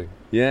domestic setting.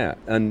 Yeah,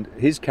 and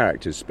his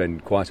characters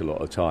spend quite a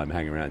lot of time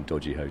hanging around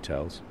dodgy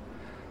hotels.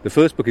 The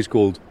first book is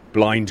called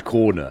Blind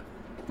Corner,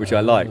 which I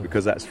like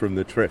because that's from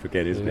the Trip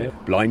again, isn't it?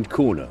 Blind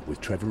Corner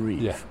with Trevor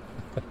Reeve. Yeah.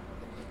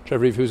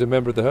 Trevor Reeve, who's a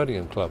member of the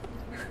Hurlingham Club.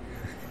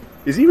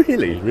 Is he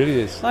really? He really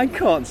is. I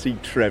can't see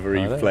Trevor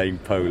Reeve playing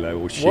polo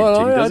or shooting,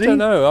 I does he? don't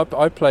know.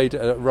 I played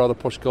at a rather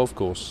posh golf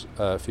course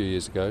a few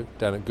years ago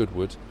down at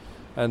Goodwood.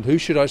 And who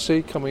should I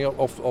see coming up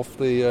off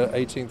the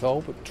 18th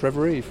hole but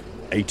Trevor Reeve?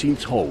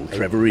 18th hole,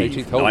 Trevor Reeve,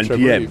 18th hole, 9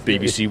 Trevor p.m, Reeve.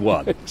 BBC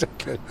One.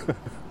 Exactly.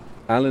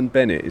 Alan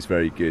Bennett is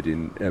very good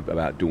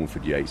about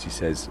Dawnford Yates. He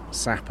says,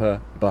 Sapper,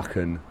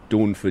 Buchan,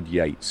 Dawnford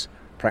Yates,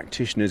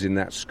 practitioners in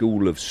that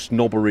school of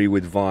snobbery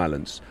with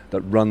violence that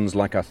runs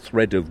like a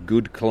thread of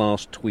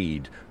good-class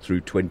tweed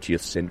through 20th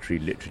century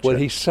literature. Well,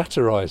 he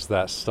satirised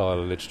that style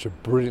of literature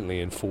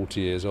brilliantly in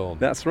 40 Years On.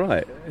 That's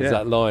right. There's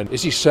that line,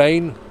 is he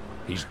sane?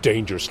 He's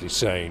dangerously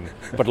sane.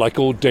 But like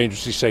all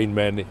dangerously sane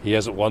men, he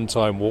has at one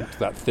time walked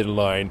that thin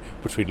line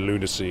between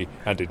lunacy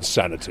and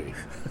insanity.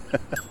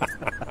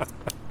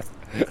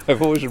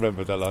 I've always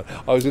remembered that line.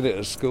 I was in it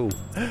at school.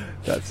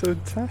 That's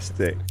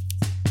fantastic.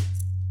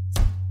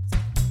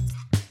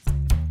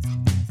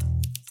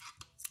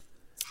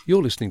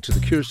 You're listening to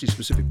the Curiously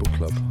Specific Book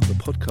Club, the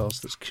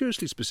podcast that's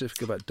curiously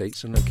specific about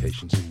dates and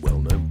locations in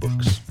well-known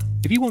books.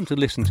 If you want to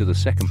listen to the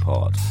second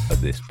part of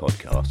this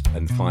podcast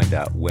and find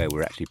out where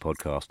we're actually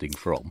podcasting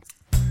from,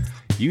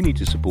 you need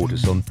to support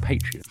us on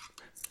Patreon.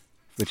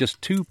 For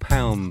just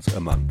 £2 a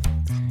month,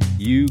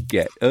 you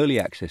get early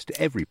access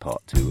to every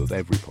part 2 of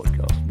every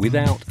podcast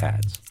without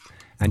ads.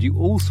 And you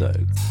also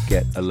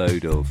get a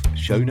load of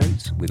show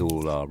notes with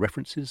all our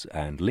references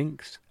and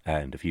links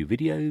and a few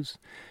videos.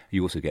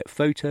 You also get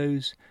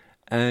photos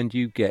and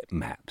you get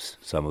maps,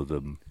 some of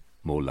them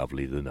more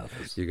lovely than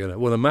others.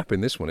 The map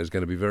in this one is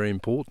going to be very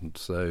important.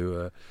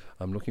 So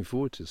I'm looking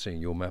forward to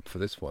seeing your map for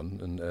this one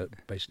and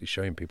basically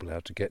showing people how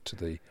to get to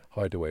the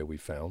hideaway we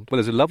found. Well,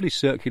 there's a lovely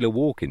circular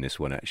walk in this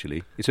one,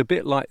 actually. It's a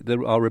bit like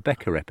our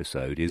Rebecca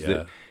episode,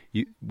 that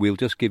we'll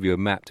just give you a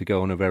map to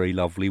go on a very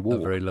lovely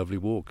walk. A very lovely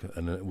walk,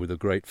 and with a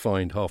great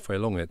find halfway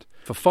along it.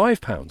 For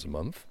 £5 a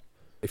month,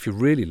 if you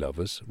really love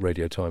us,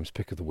 Radio Times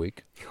Pick of the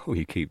Week. Oh,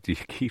 you keep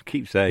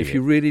saying If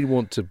you really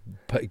want to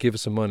give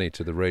us some money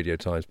to the Radio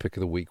Times Pick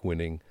of the Week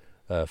winning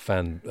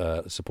fan,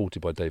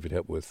 supported by David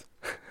Hepworth,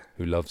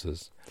 who loves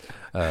us,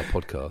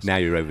 podcast. Now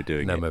you're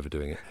overdoing it. Now I'm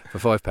overdoing it. For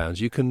 £5,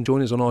 you can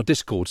join us on our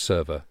Discord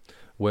server,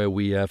 where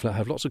we have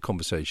lots of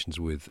conversations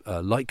with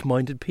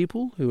like-minded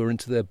people who are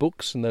into their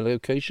books and their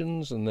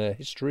locations and their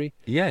history.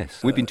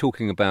 Yes, we've been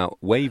talking about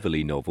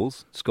Waverley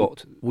novels,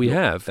 Scott. We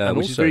have,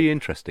 which is very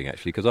interesting,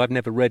 actually, because I've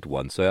never read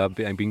one, so I've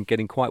been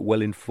getting quite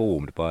well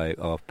informed by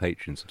our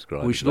Patreon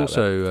subscribers. We should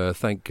also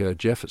thank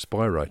Jeff at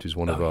Spywrite, who's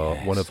one of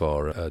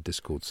our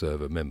Discord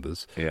server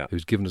members,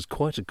 who's given us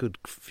quite a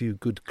few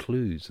good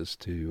clues as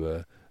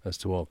to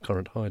our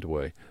current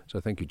hideaway. So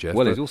thank you, Jeff.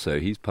 Well,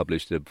 he's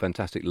published a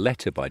fantastic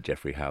letter by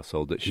Geoffrey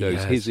Household that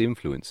shows his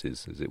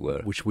influences, as it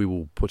were. Which we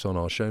will put on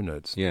our show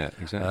notes. Yeah,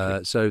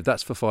 exactly. So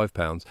that's for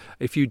 £5.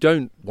 If you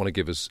don't want to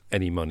give us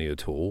any money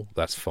at all,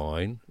 that's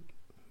fine.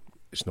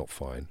 It's not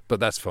fine, but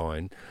that's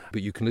fine.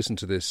 But you can listen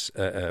to this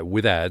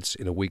with ads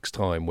in a week's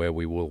time, where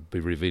we will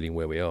be revealing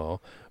where we are.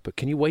 But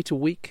can you wait a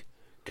week?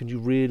 Can you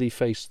really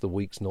face the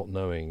weeks not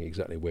knowing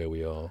exactly where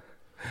we are?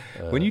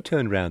 When you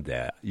turned round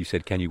there, you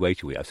said, can you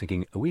wait a week? I was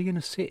thinking, are we going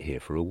to sit here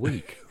for a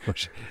week?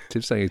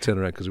 Tim's saying he turned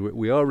around because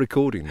we are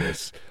recording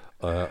this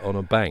on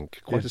a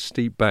bank, quite a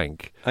steep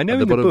bank. I know in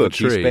the book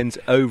he spends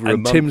over a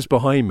month. And Tim's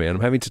behind me, and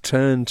I'm having to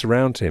turn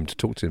around to him to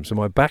talk to him. So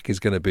my back is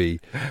going to be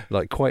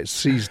quite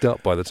seized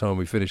up by the time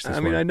we finish this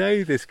I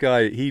know this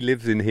guy, he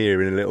lives in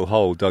here in a little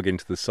hole dug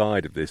into the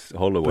side of this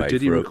holloway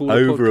for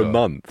over a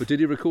month. But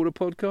did he record a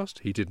podcast?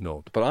 He did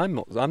not. But I'm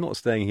not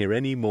staying here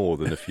any more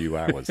than a few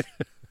hours.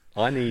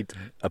 I need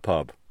a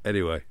pub.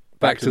 Anyway,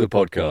 back to the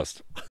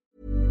podcast.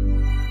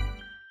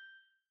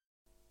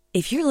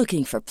 If you're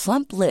looking for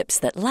plump lips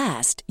that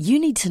last, you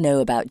need to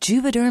know about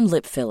Juvederm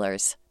lip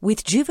fillers.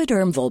 With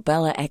Juvederm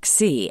Volbella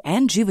XC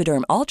and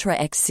Juvederm Ultra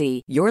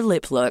XC, your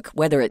lip look,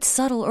 whether it's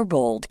subtle or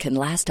bold, can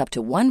last up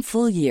to 1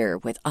 full year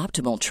with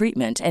optimal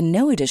treatment and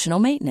no additional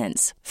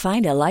maintenance.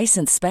 Find a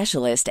licensed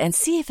specialist and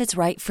see if it's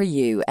right for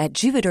you at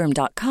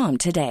Juvederm.com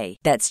today.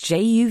 That's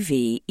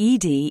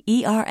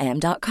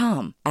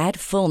JUVEDERM.com. Add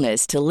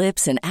fullness to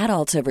lips in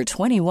adults over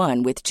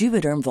 21 with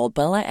Juvederm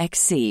Volbella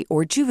XC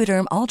or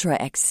Juvederm Ultra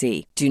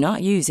XC. Do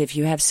not use if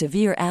you have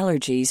severe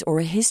allergies or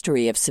a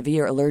history of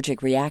severe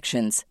allergic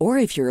reactions, or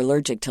if you're you're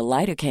allergic to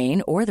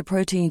lidocaine or the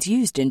proteins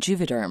used in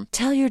Juvederm.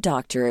 Tell your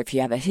doctor if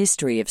you have a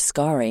history of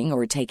scarring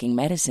or taking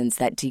medicines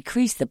that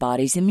decrease the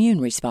body's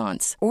immune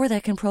response or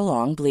that can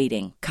prolong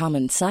bleeding.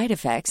 Common side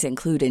effects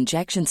include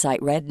injection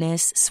site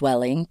redness,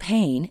 swelling,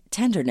 pain,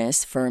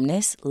 tenderness,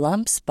 firmness,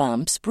 lumps,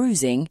 bumps,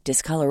 bruising,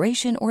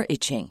 discoloration, or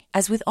itching.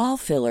 As with all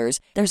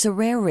fillers, there's a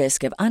rare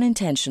risk of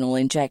unintentional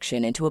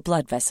injection into a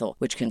blood vessel,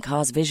 which can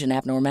cause vision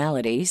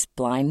abnormalities,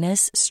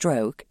 blindness,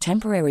 stroke,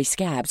 temporary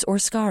scabs, or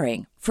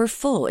scarring. For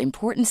full,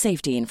 important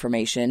safety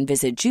information,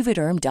 visit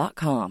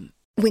Juvederm.com.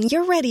 When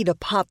you're ready to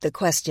pop the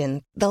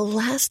question, the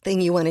last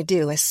thing you want to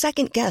do is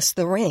second-guess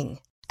the ring.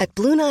 At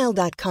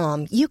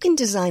BlueNile.com, you can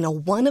design a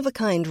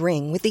one-of-a-kind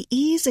ring with the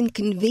ease and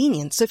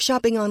convenience of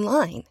shopping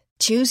online.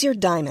 Choose your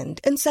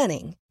diamond and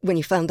setting. When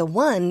you find the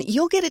one,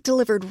 you'll get it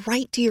delivered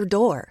right to your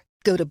door.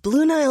 Go to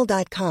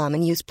BlueNile.com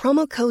and use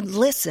promo code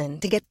LISTEN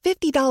to get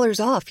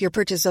 $50 off your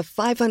purchase of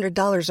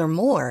 $500 or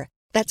more.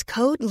 That's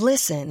code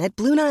LISTEN at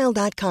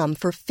BlueNile.com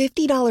for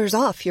 $50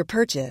 off your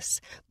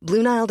purchase.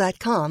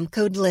 BlueNile.com,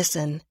 code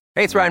LISTEN.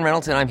 Hey, it's Ryan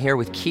Reynolds, and I'm here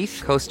with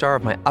Keith, co-star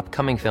of my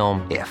upcoming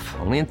film, If,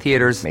 only in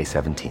theaters May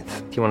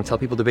 17th. Do you want to tell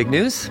people the big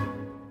news?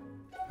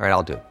 All right,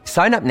 I'll do it.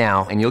 Sign up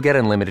now and you'll get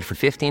unlimited for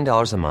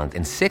 $15 a month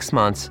and 6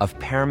 months of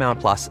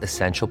Paramount Plus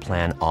Essential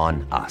Plan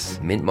on us.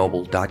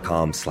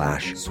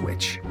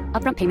 MintMobile.com/switch.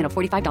 Upfront payment of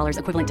 $45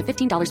 equivalent to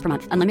 $15 per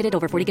month. Unlimited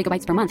over 40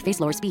 gigabytes per month.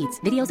 Face lower speeds.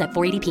 Videos at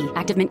 480p.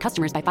 Active Mint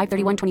customers by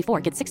 531.24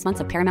 get 6 months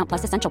of Paramount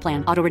Plus Essential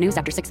Plan. Auto renews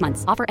after 6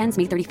 months. Offer ends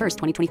May 31st,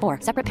 2024.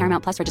 Separate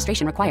Paramount Plus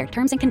registration required.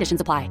 Terms and conditions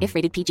apply if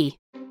rated PG.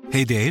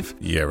 Hey, Dave.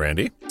 Yeah,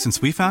 Randy.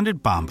 Since we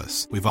founded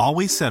Bombas, we've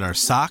always said our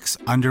socks,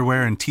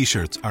 underwear, and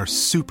T-shirts are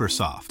super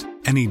soft.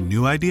 Any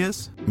new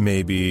ideas?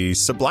 Maybe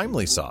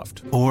sublimely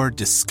soft. Or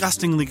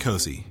disgustingly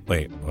cozy.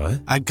 Wait,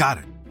 what? I got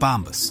it.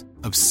 Bombas.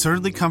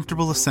 Absurdly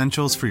comfortable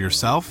essentials for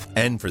yourself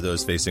and for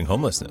those facing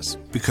homelessness.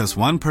 Because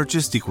one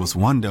purchased equals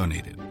one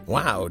donated.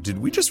 Wow, did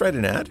we just write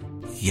an ad?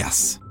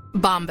 Yes.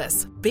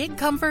 Bombas. Big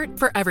comfort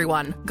for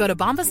everyone. Go to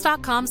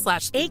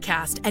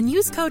bombas.com/ACAST and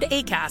use code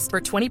ACAST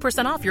for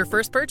 20% off your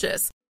first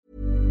purchase.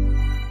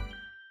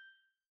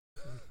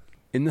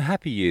 In the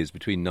happy years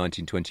between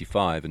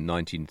 1925 and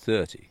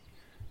 1930,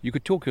 you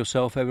could talk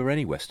yourself over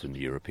any Western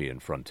European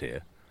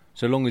frontier,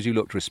 so long as you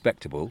looked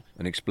respectable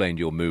and explained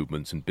your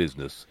movements and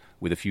business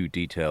with a few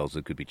details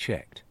that could be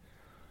checked.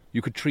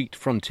 You could treat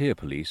frontier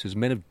police as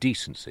men of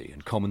decency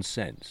and common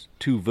sense,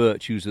 two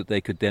virtues that they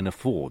could then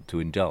afford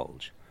to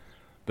indulge.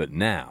 But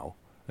now,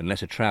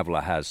 unless a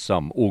traveller has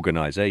some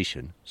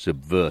organisation,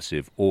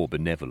 subversive or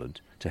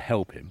benevolent, to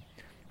help him,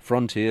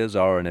 frontiers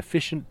are an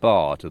efficient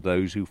bar to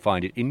those who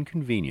find it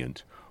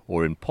inconvenient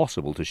or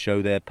impossible to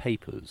show their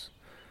papers.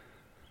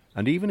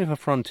 And even if a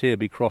frontier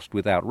be crossed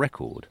without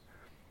record,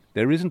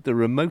 there isn't the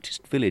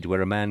remotest village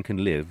where a man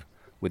can live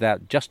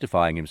without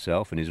justifying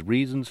himself and his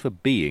reasons for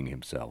being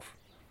himself.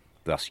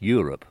 Thus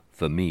Europe,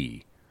 for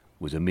me,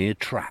 was a mere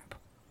trap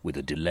with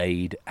a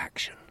delayed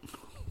action.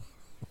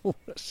 Oh,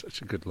 that's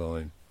such a good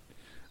line.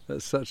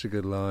 That's such a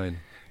good line.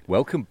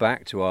 Welcome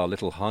back to our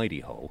little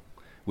hidey hole.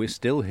 We're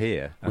still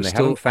here, and they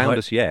haven't found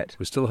us yet.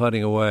 We're still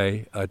hiding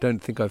away. I don't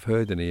think I've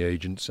heard any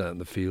agents out in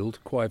the field.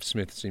 Clive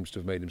Smith seems to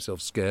have made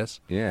himself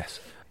scarce. Yes.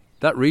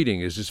 That reading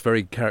is just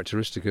very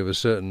characteristic of a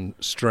certain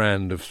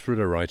strand of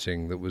thriller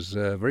writing that was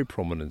very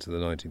prominent in the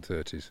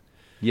 1930s.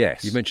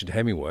 Yes. You mentioned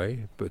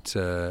Hemingway, but...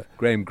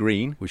 Graham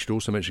Greene. We should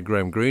also mention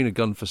Graham Greene, A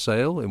Gun for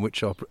Sale, in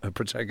which our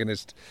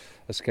protagonist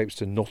escapes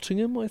to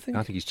Nottingham, I think.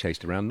 I think he's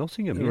chased around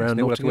Nottingham. Around Nottingham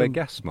Nottingham have to wear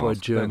gas masks, by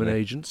German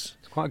agents.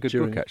 It's quite a good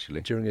book,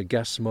 actually. During a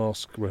gas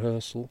mask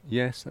rehearsal.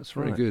 Yes, that's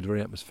right. Very good,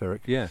 very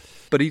atmospheric. Yeah.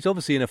 But he's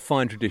obviously in a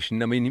fine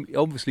tradition. I mean,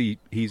 obviously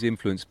he's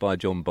influenced by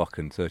John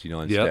Buchan,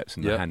 39 Steps,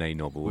 and the Hannay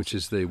novels. Which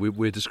is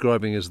we're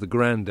describing as the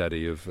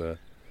granddaddy of...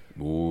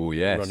 Oh,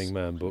 yes. Running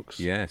Man books.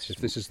 Yes. If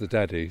this is the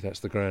daddy,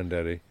 that's the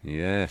granddaddy.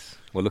 Yes.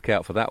 Well, look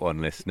out for that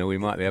one, listener. We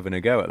might be having a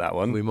go at that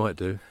one. We might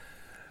do.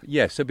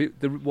 Yes. So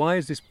why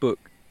is this book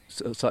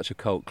such a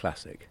cult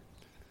classic?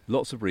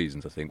 Lots of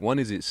reasons, I think. One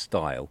is its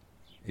style,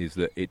 is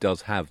that it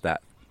does have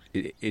that...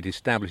 It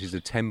establishes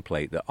a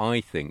template that I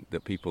think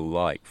that people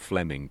like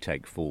Fleming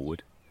take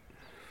forward.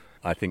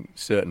 I think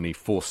certainly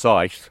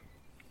Forsyth,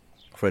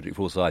 Frederick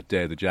Forsyth,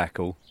 Dare the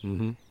Jackal,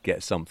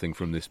 gets something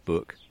from this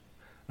book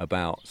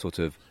about sort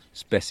of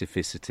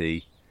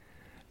specificity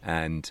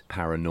and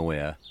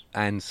paranoia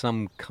and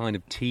some kind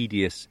of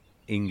tedious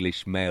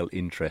English male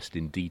interest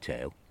in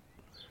detail.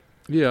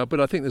 Yeah,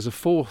 but I think there's a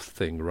fourth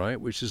thing, right,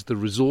 which is the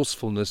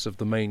resourcefulness of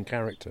the main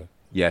character.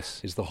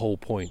 Yes. Is the whole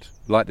point.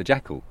 Like the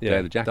Jackal.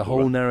 Yeah, the Jackal. The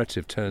whole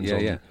narrative turns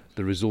on yeah.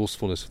 the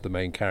resourcefulness of the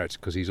main character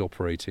because he's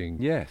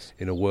operating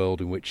in a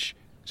world in which...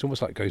 It's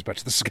almost like it goes back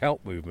to the Scout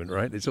movement,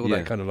 right? It's all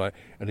that kind of like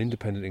an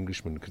independent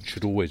Englishman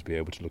should always be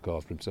able to look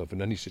after himself in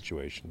any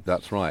situation.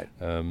 That's right.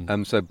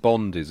 So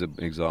Bond is an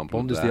example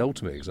Bond of is that. the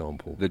ultimate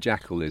example. The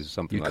Jackal is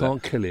something like that. You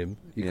can't kill him.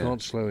 You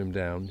can't slow him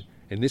down.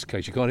 In this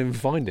case, you can't even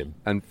find him.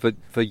 And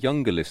for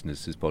younger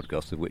listeners to this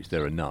podcast, of which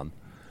there are none,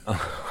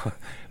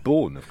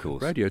 Bourne, of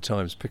course. Radio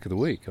Times Pick of the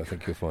Week, I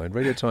think you'll find.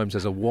 Radio Times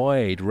has a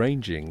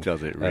wide-ranging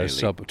Does it really?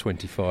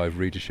 sub-25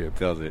 readership.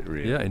 Does it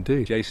really? Yeah,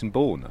 indeed. Jason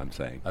Bourne, I'm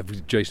saying.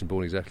 Jason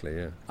Bourne, exactly,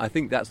 yeah. I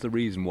think that's the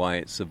reason why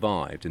it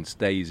survived and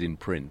stays in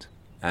print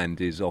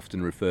and is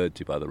often referred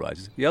to by the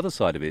writers. The other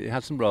side of it, it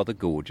has some rather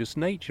gorgeous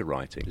nature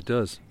writing. It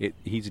does.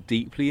 He's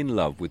deeply in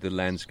love with the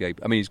landscape.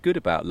 I mean, he's good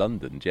about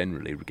London,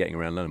 generally, getting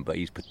around London, but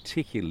he's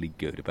particularly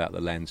good about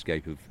the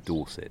landscape of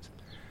Dorset.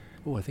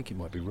 Oh, I think it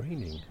might be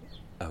raining.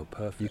 Oh,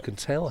 perfect. You can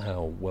tell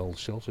how well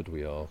sheltered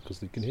we are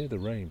because you can hear the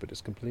rain, but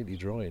it's completely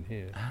dry in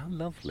here. How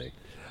lovely.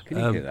 Can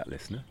you hear that,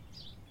 listener?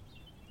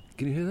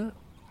 Can you hear that?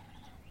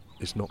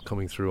 It's not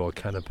coming through our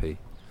canopy.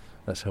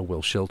 That's how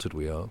well sheltered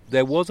we are.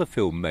 There was a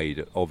film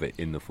made of it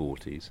in the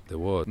 40s. There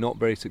was. Not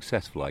very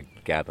successful, I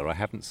gather. I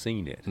haven't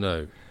seen it.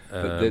 No.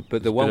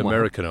 But the one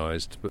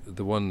Americanized, but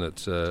the one that,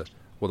 the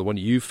one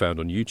you found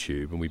on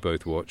YouTube and we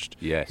both watched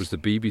was the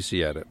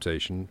BBC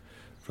adaptation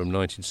from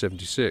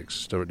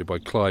 1976, directed by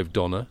Clive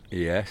Donner.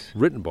 Yes.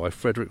 Written by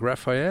Frederick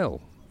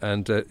Raphael.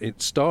 And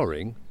it's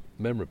starring,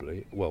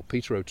 memorably,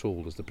 Peter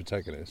O'Toole as the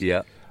protagonist.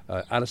 Yeah.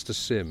 Alistair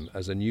Sim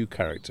as a new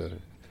character,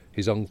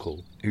 his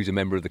uncle. Who's a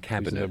member of the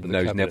cabinet,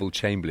 knows Neville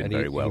Chamberlain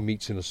very well. He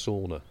meets in a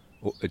sauna.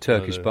 A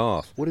Turkish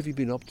bath. What have you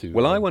been up to?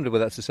 Well, I wonder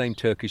whether that's the same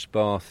Turkish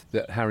bath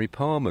that Harry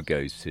Palmer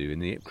goes to in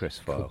the Ipcress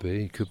file.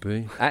 Could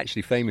be.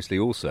 Actually, famously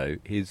also,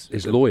 his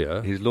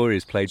lawyer. His lawyer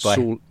is played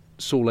by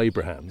Saul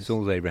Abrahams.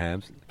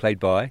 Played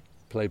by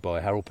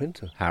Harold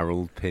Pinter.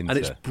 Harold Pinter. And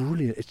it's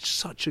brilliant. It's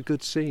such a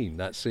good scene,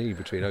 that scene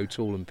between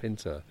O'Toole and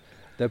Pinter.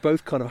 They're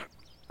both kind of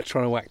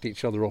trying to act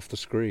each other off the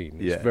screen.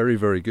 It's very,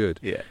 very good.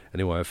 Yeah.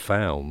 Anyway, I've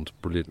found,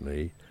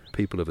 brilliantly,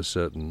 people of a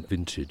certain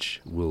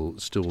vintage will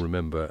still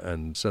remember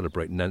and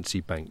celebrate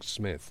Nancy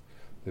Banks-Smith,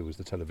 who was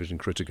the television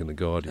critic in The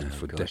Guardian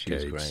for decades. She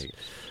was great.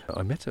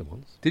 I met her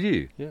once. Did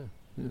you? Yeah,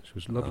 she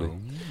was lovely. Oh.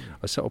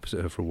 I sat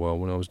opposite her for a while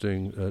when I was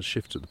doing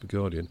shifts at The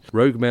Guardian.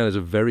 Rogue Mail is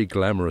a very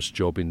glamorous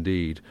job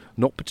indeed.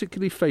 Not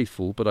particularly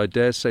faithful, but I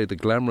dare say the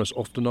glamorous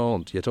often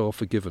aren't, yet are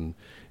forgiven.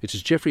 It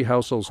is Geoffrey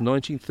Household's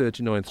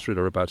 1939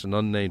 thriller about an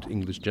unnamed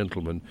English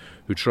gentleman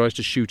who tries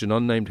to shoot an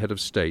unnamed head of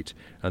state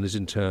and is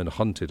in turn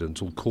hunted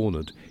until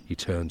cornered he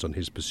turns on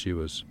his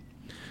pursuers.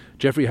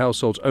 Geoffrey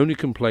Household's only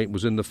complaint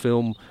was in the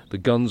film the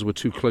guns were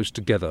too close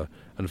together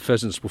and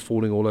pheasants were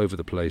falling all over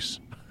the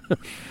place.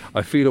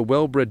 I feel a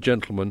well-bred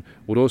gentleman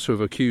would also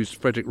have accused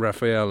Frederick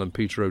Raphael and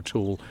Peter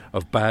O'Toole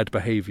of bad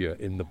behaviour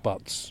in the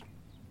butts.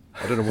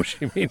 I don't know what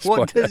she means by that.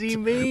 What does he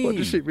mean? What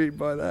does she mean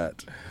by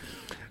that?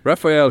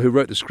 Raphael, who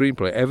wrote the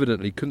screenplay,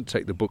 evidently couldn't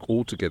take the book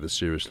altogether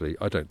seriously.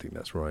 I don't think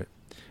that's right.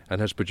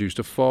 And has produced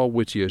a far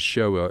wittier,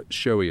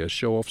 showier,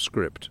 show-off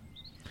script.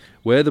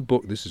 Where the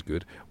book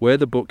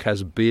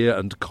has beer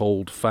and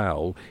cold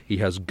fowl, he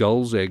has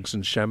gulls, eggs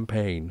and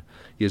champagne.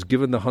 He has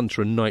given the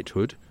hunter a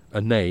knighthood,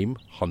 a name,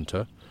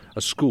 Hunter,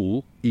 a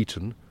school,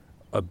 Eton,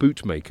 a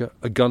bootmaker,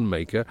 a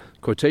gunmaker,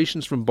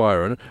 quotations from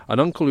Byron,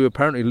 an uncle who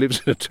apparently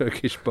lives in a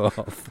Turkish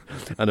bath,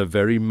 and a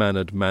very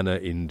mannered manner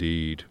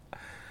indeed.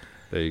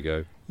 There you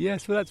go.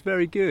 Yes, well, that's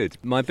very good.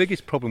 My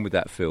biggest problem with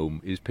that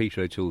film is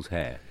Peter O'Toole's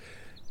hair.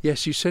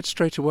 Yes, you said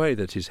straight away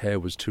that his hair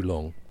was too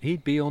long.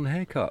 He'd be on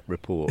Haircut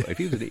Report. If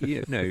he was,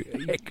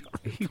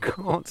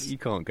 you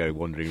can't go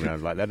wandering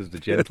around like that as the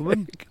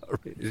gentleman,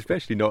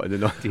 especially not in the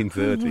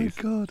 1930s. Oh my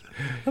God!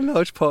 A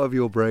large part of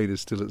your brain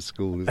is still at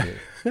school, isn't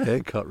it?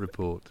 Haircut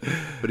Report.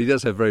 But he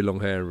does have very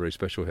long hair and very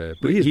special hair.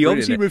 But he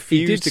obviously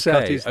refused to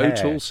cut his hair.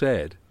 O'Toole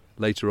said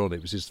later on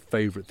it was his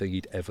favourite thing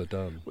he'd ever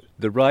done.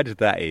 The writer of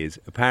that is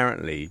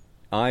apparently.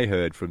 I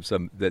heard from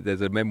that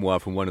there's a memoir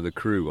from one of the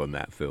crew on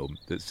that film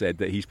that said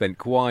that he spent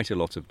quite a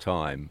lot of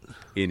time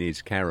in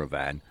his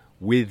caravan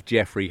with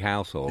Geoffrey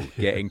Household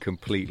getting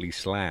completely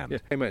slammed. Yeah,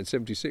 came out in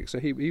 76, so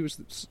he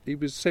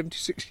was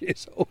 76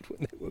 years old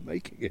when they were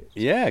making it.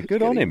 Yeah,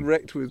 good on him.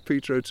 Wrecked with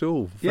Peter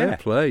O'Toole. Fair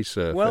play,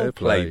 sir. Well Fair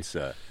played, play.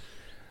 sir.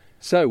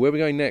 So, where are we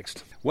going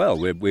next? Well,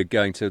 we're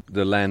going to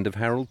the land of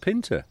Harold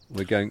Pinter.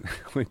 We're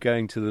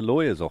going to the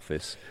lawyer's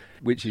office,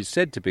 which is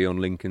said to be on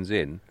Lincoln's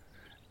Inn.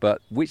 But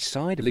which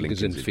side of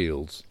Lincoln's Inn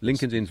Fields?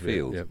 Lincoln's Inn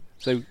Fields. Yeah.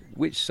 So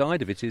which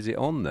side of it is it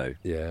on, though?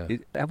 Yeah.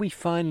 Have we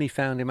finally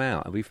found him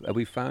out? Have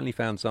we finally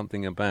found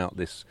something about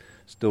this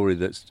story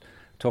that's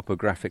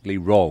topographically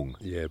wrong?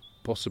 Yeah,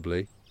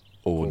 possibly.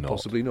 Or not.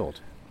 Possibly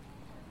not.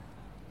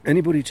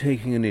 Anybody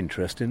taking an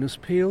interest in us,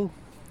 Peel?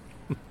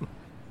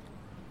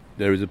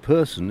 There is a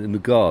person in the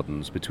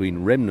gardens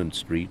between Remnant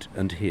Street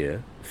and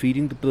here,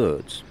 feeding the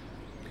birds.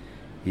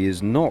 He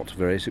is not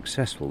very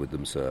successful with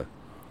them, sir.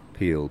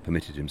 Peel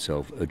permitted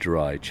himself a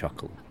dry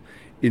chuckle,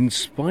 in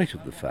spite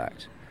of the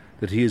fact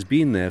that he has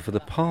been there for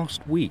the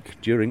past week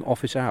during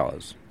office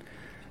hours.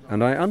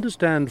 And I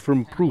understand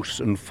from Bruce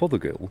and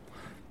Fothergill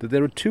that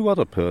there are 2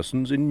 other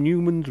persons in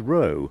Newman's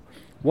Row.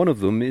 One of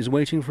them is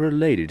waiting for a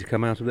lady to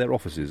come out of their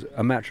offices,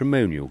 a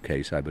matrimonial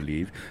case, I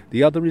believe.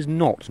 The other is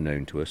not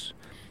known to us,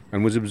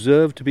 and was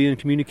observed to be in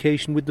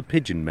communication with the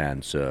pigeon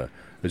man, sir,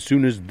 as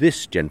soon as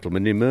this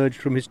gentleman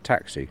emerged from his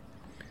taxi.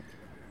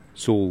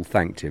 Saul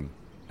thanked him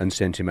and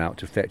sent him out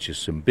to fetch us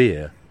some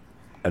beer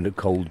and a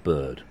cold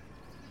bird.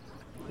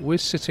 we're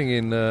sitting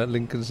in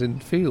Lincoln's Inn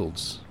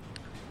Fields.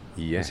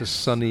 Yes. It's a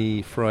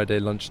sunny Friday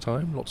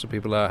lunchtime. Lots of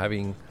people are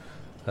having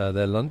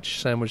their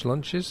sandwich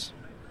lunches.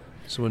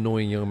 Some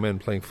annoying young men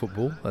playing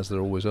football, as there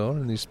always are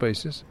in these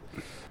spaces.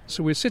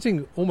 So we're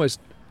sitting almost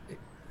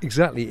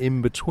exactly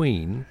in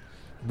between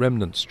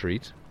Remnant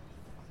Street,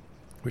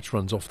 which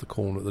runs off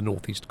the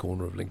northeast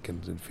corner of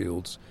Lincoln's Inn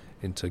Fields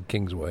into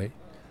Kingsway,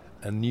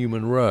 and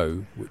Newman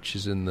Row, which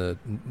is in the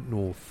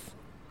north.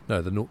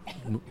 No,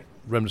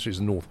 Remnant Street is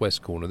the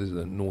northwest corner. This is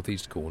the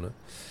northeast corner,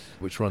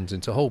 which runs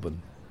into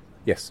Holborn.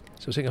 Yes.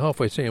 So we're sitting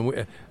halfway through, and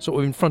we're sort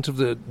of in front of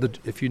the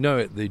if you know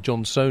it, the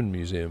John Soane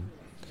Museum,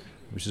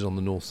 which is on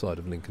the north side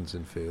of Lincoln's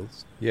Inn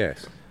Fields.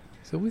 Yes.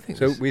 So we're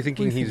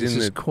thinking this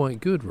is quite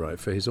good, right,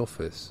 for his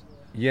office.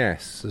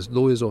 Yes. There's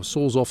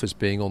Saul's office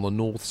being on the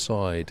north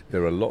side.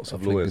 There are lots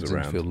of lawyers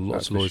around.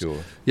 Lots of lawyers.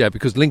 Sure. Yeah,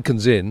 because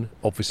Lincoln's Inn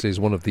obviously is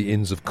one of the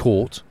Inns of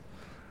Court,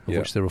 of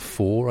which there are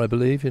 4, I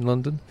believe, in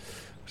London,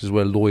 which is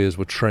where lawyers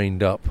were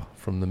trained up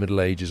from the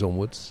Middle Ages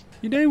onwards.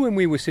 You know, when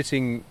we were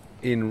sitting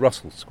in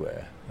Russell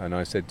Square, and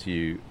I said to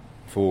you,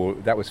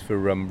 that was for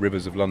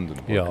Rivers of London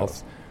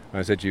podcast. And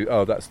I said to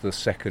you, that's the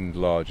second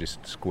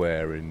largest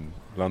square in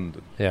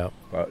London. Yeah.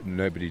 But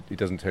it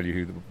doesn't tell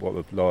you what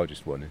the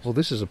largest one is. Well,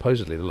 this is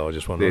supposedly the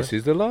largest one, This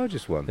is the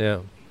largest one. Yeah.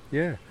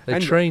 Yeah. They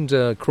trained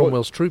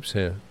Cromwell's troops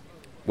here.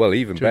 Well,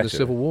 even during better. the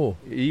Civil War.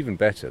 Even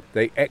better.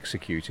 They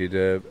executed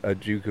a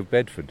Duke of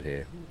Bedford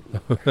here.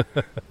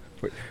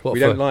 We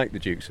don't like the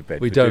Dukes of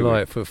Bedford. We don't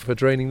like it for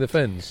draining the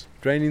fens.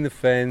 Draining the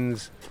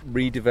fens,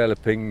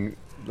 redeveloping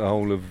the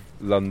whole of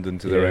London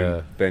to their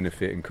own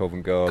benefit in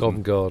Covent Garden.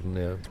 Covent Garden,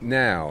 yeah.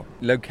 Now,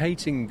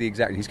 locating the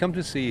exact... He's come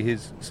to see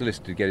his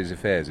solicitor to get his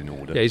affairs in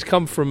order. Yeah, he's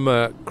come from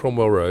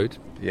Cromwell Road.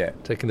 Yeah.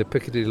 Taking the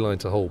Piccadilly line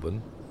to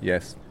Holborn.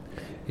 Yes.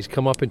 He's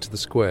come up into the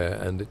square,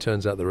 and it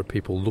turns out there are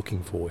people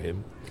looking for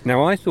him.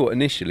 Now, I thought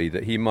initially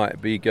that he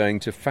might be going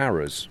to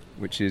Farrar's,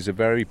 which is a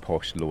very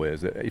posh lawyer.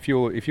 If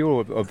you're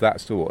of that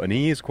sort, and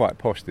he is quite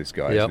posh, this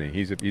guy, isn't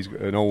he? He's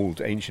an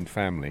old, ancient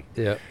family.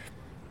 Yeah.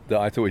 That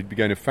I thought he'd be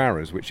going to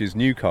Farrar's, which is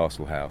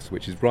Newcastle House,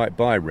 which is right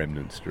by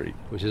Remnant Street.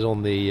 Which is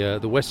on the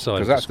west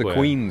side of the square. Because that's the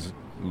Queen's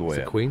lawyer.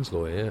 It's the Queen's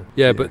lawyer,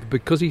 yeah. But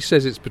because he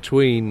says it's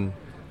between...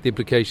 The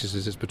implications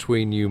is it's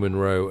between Newman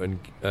Row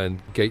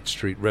and Gate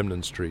Street,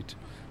 Remnant Street.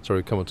 Sorry,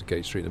 we'll come on to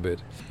Gate Street in a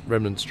bit.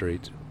 Remnant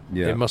Street.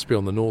 Yeah. It must be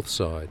on the north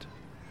side.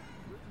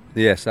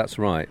 Yes, that's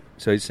right.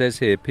 So it says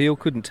here, Peel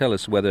couldn't tell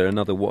us whether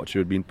another watcher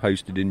had been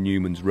posted in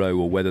Newman's Row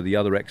or whether the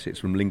other exits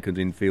from Lincoln's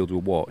Inn Fields were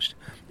watched.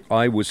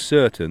 I was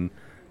certain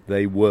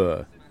they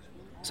were.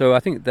 So I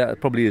think that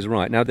probably is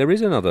right. Now, there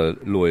is another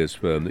lawyer's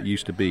firm that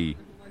used to be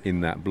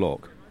in that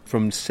block.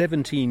 From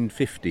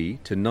 1750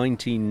 to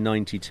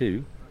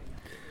 1992,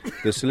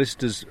 the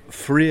solicitors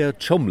Freer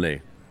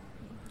Cholmondeley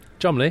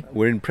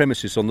were in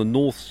premises on the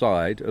north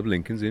side of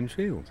Lincoln's Inn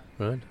Fields.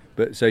 Right.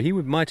 But so he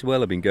might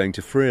well have been going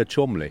to Freer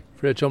Cholmondeley.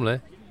 Freer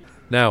Cholmondeley.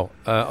 Now,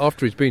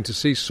 after he's been to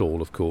see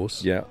Saul, of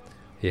course, yeah,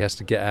 he has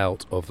to get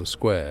out of the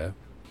square.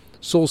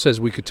 Saul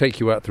says we could take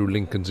you out through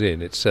Lincoln's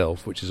Inn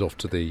itself, which is off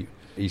to the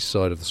east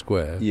side of the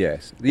square.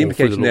 Yes. The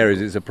implication there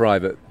is it's a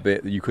private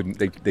bit that you couldn't.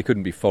 They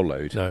couldn't be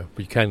followed. No,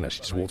 but you can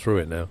actually just walk through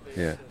it now.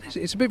 Yeah.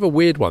 It's a bit of a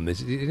weird one.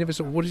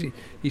 What is he?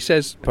 He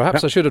says,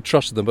 perhaps I should have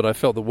trusted them, but I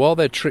felt that while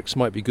their tricks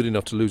might be good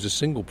enough to lose a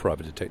single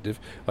private detective,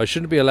 I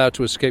shouldn't be allowed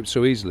to escape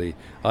so easily.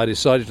 I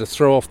decided to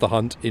throw off the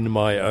hunt in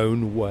my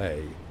own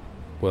way.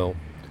 Well,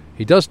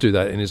 he does do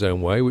that in his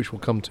own way, which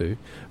we'll come to.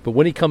 But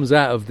when he comes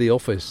out of the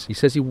office, he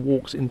says he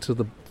walks into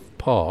the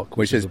park,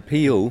 which says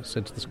Peel,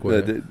 centre of the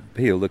square.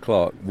 Peel, the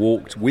clerk,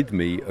 walked with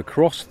me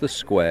across the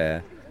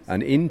square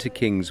and into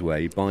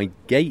Kingsway by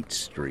Gate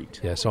Street.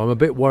 Yeah, so I'm a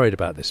bit worried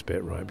about this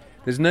bit, right?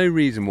 There's no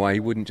reason why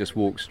he wouldn't just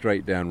walk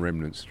straight down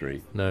Remnant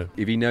Street. No.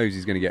 If he knows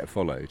he's going to get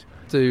followed.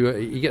 So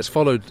he gets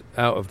followed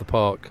out of the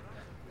park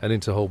and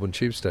into Holborn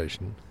Tube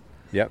Station.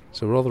 Yep.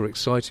 So rather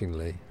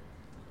excitingly,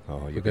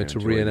 we're going to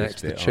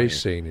reenact the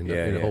chase scene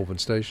in Holborn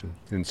Station.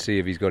 And see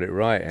if he's got it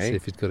right, eh? See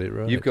if he's got it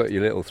right. You've got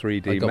your little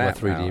 3D map. I've got my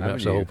 3D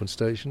maps of Holborn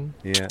Station.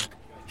 Yeah.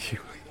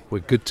 We're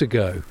good to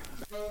go.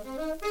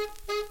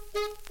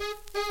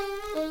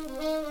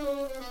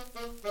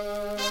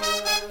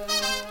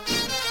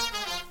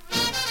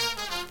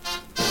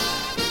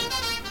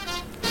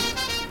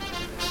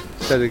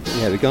 So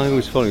the guy who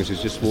was following us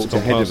has just walked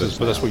ahead of us.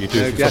 But that's what you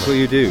do. No, that's what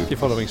you do. You're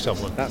following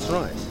someone. That's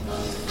right.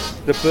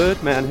 The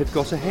Birdman had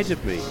got ahead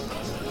of me.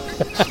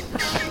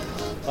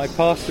 I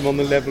passed him on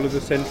the level of the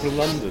central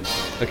London.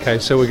 Okay,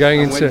 so we're going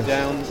into... went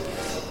down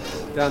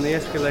the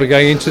escalator. We're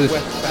going into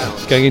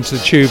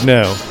the tube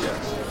now.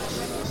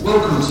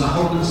 Welcome to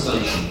Holborn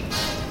Station.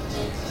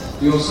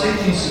 For your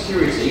safety and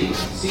security,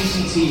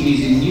 CCTV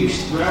is in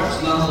use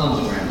throughout London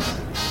Underground.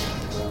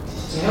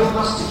 To help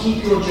us to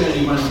keep your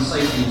journey running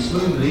safely and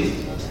smoothly,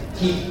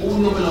 keep all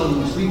your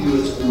belongings with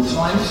you at all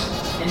times,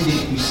 and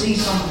if you see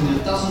something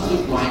that doesn't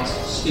look right,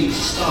 speak to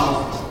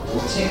staff or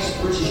text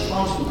British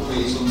Transport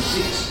Police on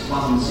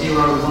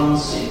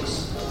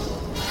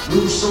 61016.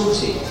 Rule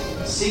sorted.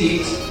 See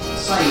it,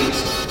 say it,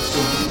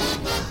 sort it.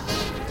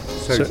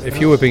 So if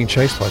you were being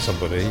chased by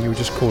somebody, you would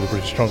just call the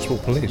British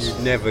Transport Police.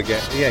 You'd never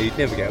get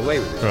away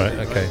with it. Right,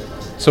 okay.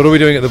 So what are we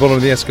doing at the bottom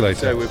of the escalator?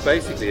 So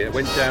it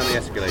went down the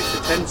escalator.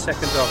 10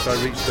 seconds after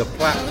I reached the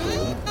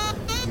platform,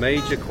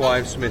 Major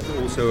Clive Smith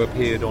also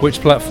appeared on...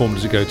 Which platform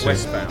does it go to?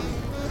 Westbound.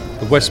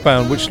 The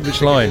westbound,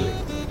 which line?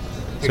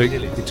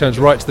 Piccadilly. So he turns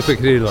right to the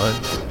Piccadilly line.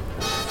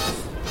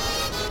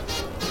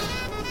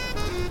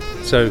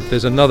 So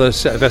there's another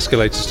set of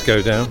escalators to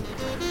go down.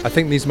 I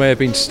think these may have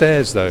been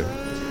stairs, though,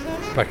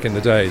 back in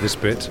the day, this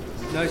bit.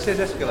 No, it says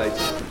escalator.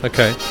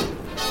 Okay.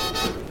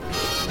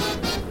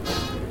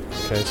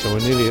 Okay, so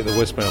we're nearly at the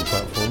westbound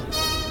platform.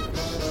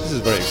 This is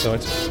very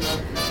exciting.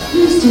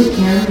 Please take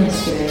care of the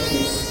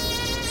escalators.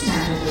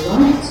 Stand on the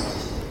right,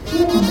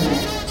 walk on the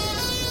left.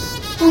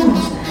 Hold on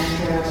to the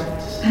handrail,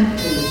 and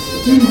please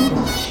do not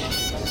rush.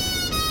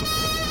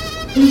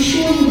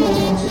 Ensure you hold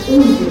on to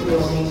all of your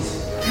belongings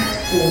at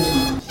all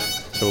times.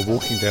 So we're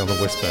walking down the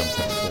westbound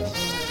platform.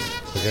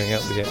 We're going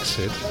out the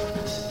exit.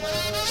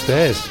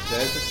 Stairs.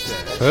 There's the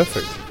stairs.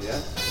 Perfect.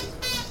 Yeah.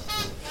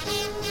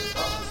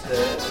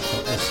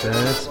 Up the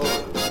stairs.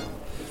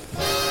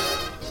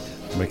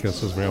 We're making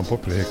ourselves very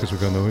unpopular here because we're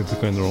going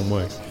the wrong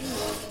way.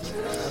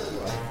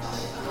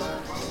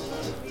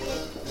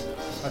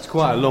 That's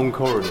quite a long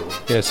corridor.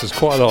 Yes, there's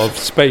quite a lot of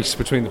space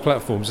between the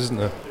platforms, isn't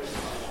there?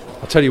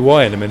 I'll tell you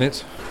why in a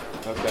minute.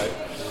 Okay.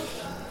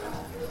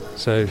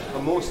 So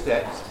And more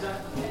steps.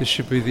 this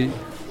should be the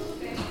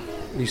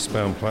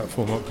eastbound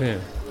platform up here.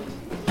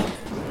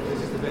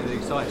 This is the bit that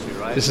excites you,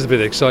 right? This is the bit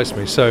that excites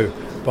me. So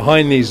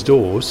behind these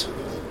doors,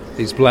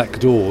 these black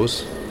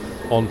doors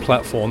on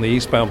the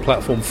eastbound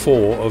platform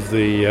 4 of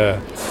the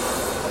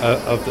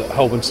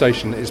Holborn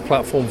station is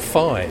platform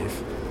 5,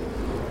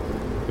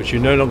 which you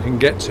no longer can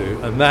get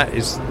to, and that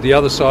is the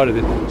other side of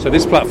it. So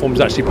this platform is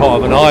actually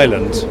part of an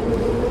island.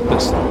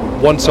 That's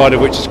one side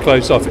of which is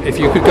closed off. If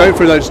you could go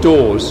through those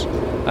doors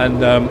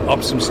and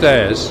up some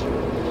stairs,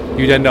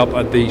 you'd end up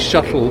at the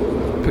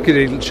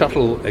Piccadilly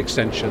shuttle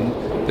extension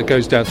that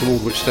goes down to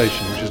Aldwych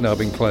station, which has now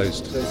been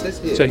closed. So it says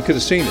here... So you could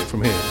have seen it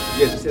from here.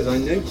 Yes, it says, I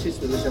noticed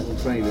that the shuttle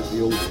train at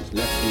the Aldwych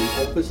left on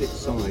the opposite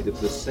side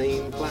of the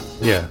same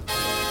platform. Yeah.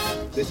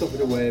 This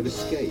offered a way of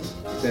escape,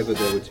 if ever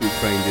there were two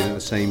trains in at the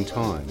same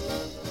time.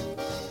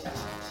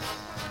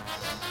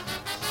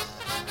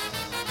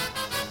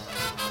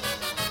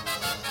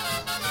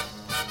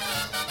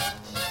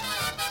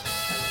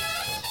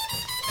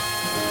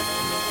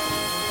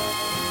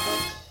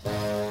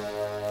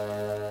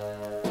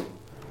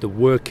 The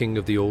working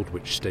of the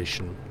Aldwych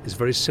station is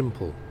very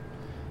simple.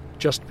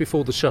 Just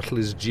before the shuttle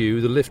is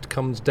due, the lift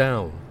comes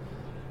down.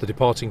 The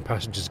departing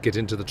passengers get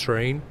into the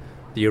train,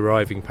 the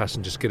arriving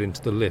passengers get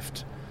into the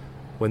lift.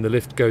 When the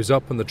lift goes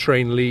up and the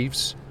train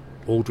leaves,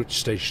 Aldwych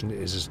station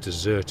is as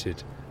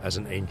deserted as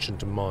an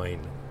ancient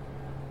mine.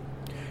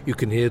 You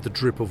can hear the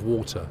drip of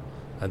water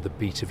and the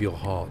beat of your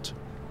heart.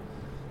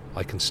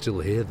 I can still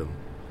hear them,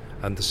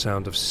 and the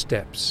sound of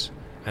steps,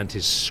 and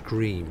his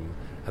scream,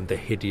 and the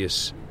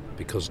hideous,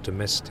 because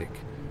domestic,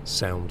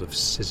 sound of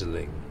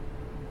sizzling.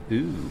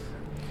 Ooh.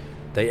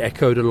 They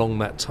echoed along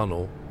that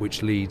tunnel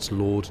which leads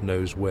Lord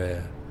knows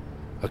where,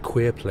 a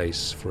queer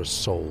place for a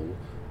soul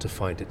to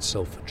find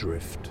itself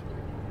adrift.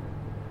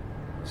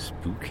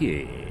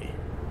 Spooky.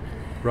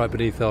 Right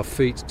beneath our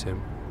feet,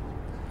 Tim,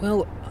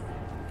 Well,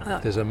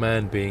 there's a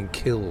man being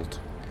killed.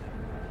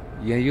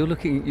 yeah, you're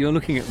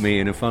looking at me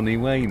in a funny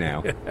way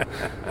now.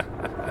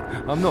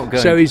 I'm not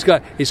going. So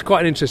it's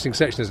quite an interesting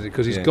section, isn't it?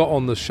 Because he's got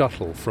on the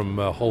shuttle from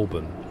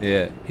Holborn.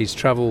 Yeah. He's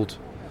travelled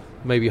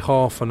maybe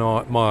half a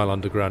mile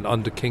underground,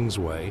 under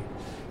Kingsway,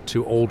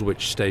 to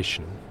Aldwych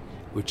station,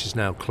 which is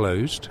now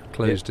closed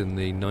in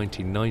the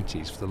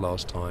 1990s for the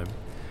last time.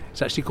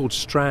 It's actually called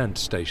Strand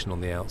Station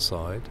on the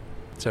outside.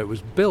 So it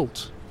was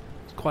built.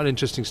 It's quite an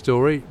interesting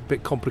story, a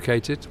bit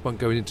complicated, won't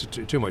go into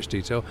too much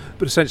detail,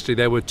 but essentially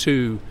there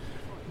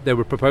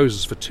were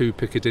proposals for 2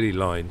 Piccadilly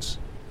lines,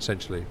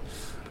 essentially,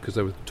 because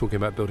they were talking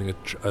about building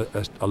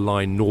a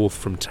line north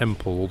from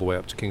Temple all the way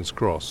up to King's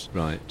Cross,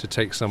 right, to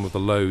take some of the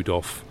load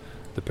off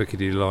the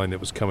Piccadilly line that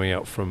was coming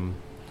out from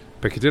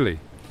Piccadilly.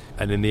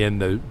 And in the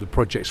end, the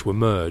projects were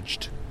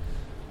merged,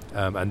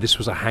 and this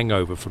was a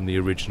hangover from the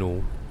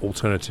original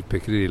alternative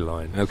Piccadilly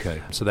line.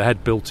 Okay. So they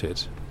had built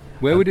it.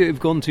 Where would it have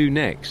gone to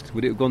next?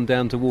 Would it have gone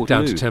down to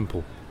Waterloo? Down to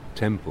Temple.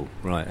 Temple,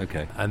 right,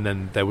 okay. And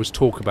then there was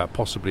talk about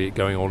possibly it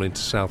going on into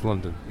South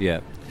London. Yeah.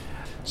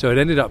 So it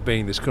ended up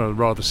being this kind of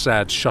rather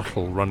sad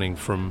shuttle running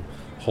from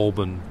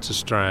Holborn to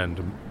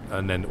Strand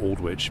and then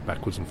Aldwych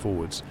backwards and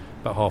forwards,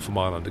 about half a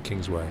mile under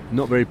Kingsway.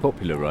 Not very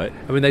popular, right?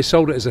 I mean, they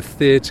sold it as a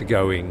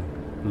theatre-going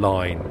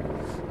line.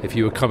 If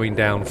you were coming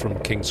down from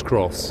King's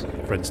Cross,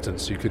 for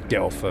instance, you could get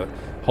off at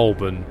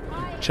Holborn,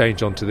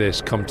 change onto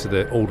this, come to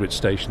the Aldwych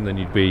station, then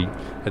you'd be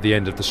at the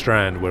end of the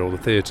Strand where all the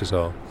theatres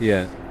are.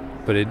 Yeah.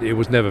 But it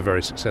was never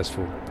very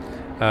successful.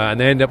 And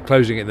they ended up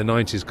closing it in the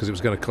 90s because it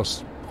was going to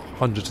cost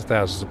hundreds of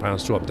thousands of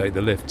pounds to update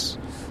the lifts,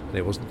 and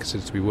it wasn't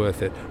considered to be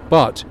worth it.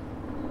 But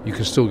you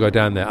can still go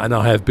down there, and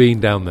I have been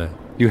down there.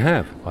 You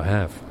have? I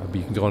have.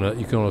 You can go on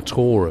a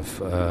tour of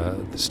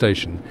the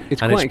station.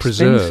 It's and quite it's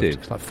preserved. expensive.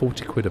 It's like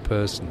 40 quid a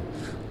person.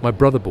 My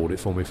brother bought it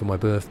for me for my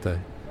birthday.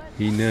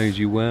 He knows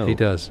you well. He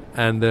does.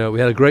 And we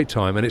had a great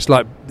time. And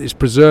it's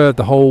preserved.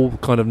 The whole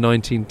kind of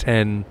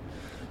 1910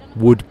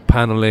 wood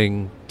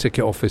panelling.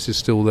 Ticket office is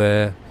still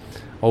there.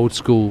 Old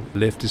school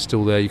lift is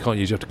still there. You can't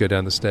use it. You have to go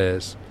down the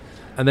stairs.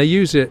 And they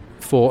use it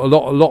for a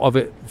lot of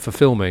it for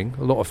filming.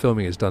 A lot of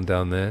filming is done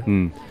down there.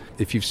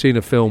 If you've seen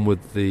a film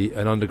with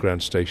an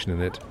underground station in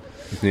it,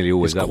 it's nearly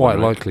always it's quite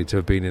likely to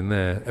have been in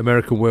there.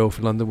 American Werewolf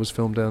in London was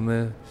filmed down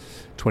there.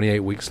 28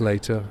 Weeks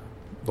Later,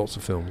 lots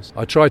of films.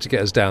 I tried to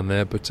get us down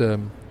there, but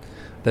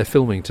they're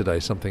filming today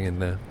something in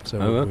there, so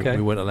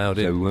we weren't allowed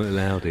in. So we weren't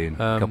allowed in.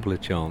 A couple of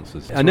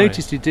chances. I right.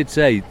 noticed he did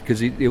say, because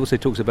he also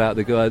talks about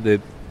the guy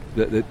the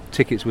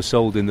tickets were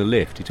sold in the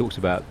lift. He talks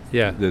about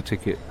the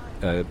ticket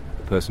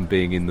person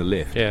being in the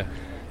lift. Yeah.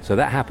 So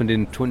that happened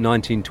in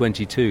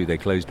 1922. They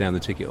closed down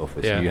the ticket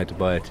office, and you had to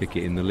buy a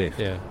ticket in the lift.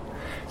 Yeah.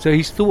 So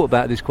he's thought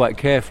about this quite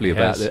carefully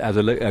about it as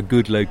a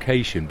good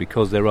location,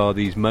 because there are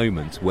these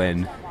moments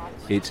when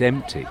it's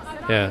empty.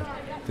 Yeah.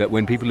 That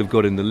when people have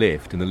got in the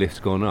lift and the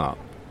lift's gone up,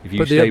 if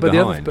you stay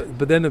behind.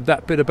 But then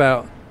that bit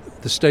about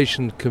the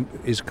station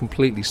is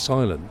completely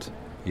silent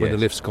when the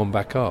lift's gone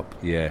back up.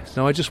 Yes.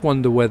 Now I just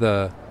wonder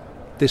whether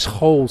this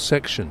whole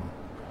section,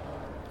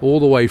 all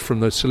the way from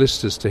the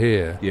solicitors to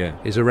here,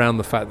 is around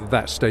the fact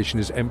that station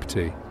is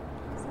empty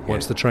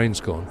once the train's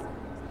gone.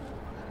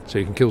 So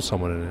you can kill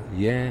someone in it.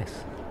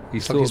 Yes.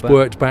 It's like it's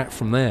worked back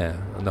from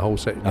there, and the whole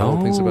section. The whole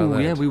thing's about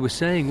that. Yeah, we were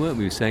saying, weren't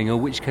we? We were saying,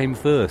 which came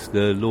first,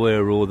 the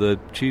lawyer or the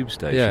tube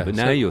station? Yeah, but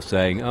now you're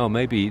saying,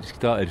 maybe it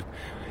started.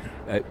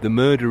 The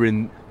murder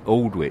in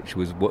Aldwych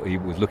was what he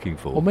was looking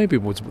for. Or maybe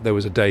there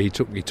was a day he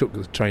took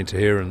the train to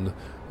here and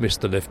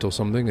missed the lift or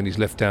something, and he's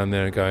left down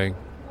there and going,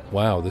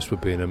 "Wow, this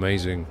would be an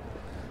amazing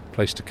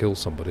place to kill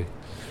somebody."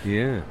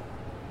 Yeah,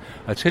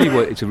 I tell you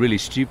what, it's a really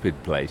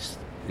stupid place.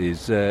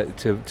 Is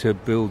to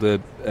build a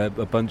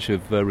bunch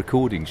of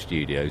recording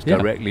studios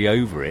directly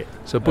over it.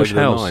 So Bush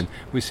House. Line.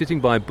 We're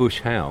sitting by Bush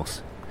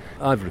House.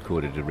 I've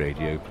recorded a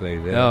radio play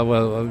there. Oh,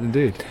 well,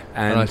 indeed.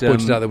 And I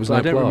pointed out there was no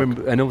I don't plug.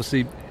 remember. And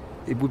obviously,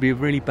 it would be a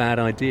really bad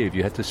idea if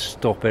you had to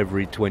stop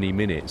every 20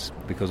 minutes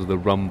because of the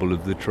rumble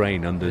of the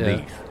train underneath.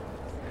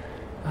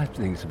 Yeah. I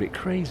think it's a bit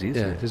crazy,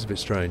 isn't it? Yeah, it is a bit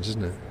strange,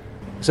 isn't it?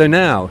 So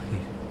now,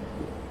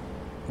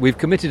 we've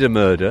committed a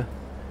murder.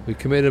 We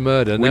committed a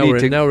murder. Now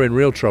we're in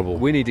real trouble.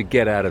 We need to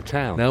get out of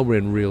town. Now we're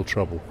in real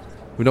trouble.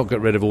 We've not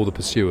got rid of all the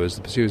pursuers.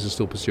 The pursuers are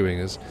still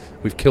pursuing us.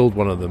 We've killed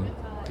one of them.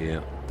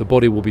 Yeah. The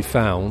body will be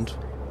found.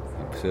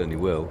 It certainly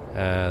will.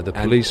 The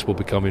police will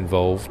become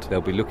involved.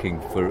 They'll be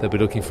looking for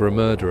a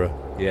murderer.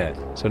 Yeah.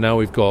 So now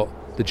we've got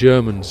the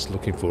Germans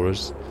looking for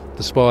us,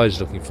 the spies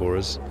looking for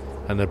us,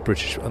 and the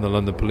British and the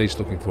London police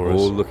looking for us.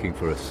 All looking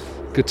for us.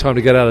 Good time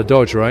to get out of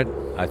Dodge, right?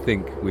 I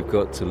think we've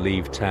got to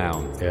leave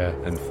town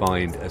and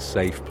find a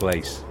safe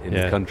place in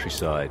the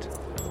countryside.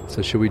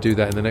 So shall we do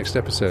that in the next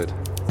episode?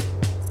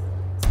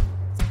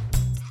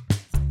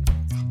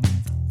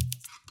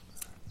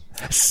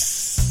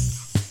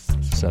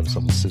 Sound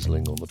something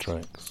sizzling on the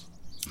tracks.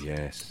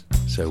 Yes.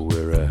 So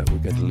we're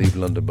going to leave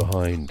London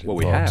behind. Well,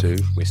 we have.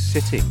 We're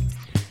sitting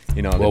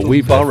in our little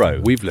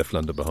burrow. We've left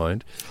London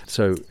behind.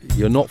 So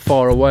you're not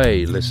far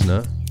away,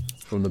 listener,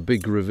 from the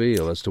big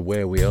reveal as to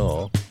where we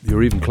are.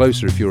 You're even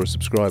closer if you're a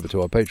subscriber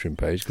to our Patreon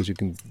page, because you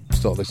can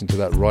start listening to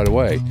that right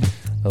away.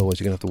 Otherwise,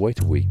 you're going to have to wait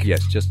a week.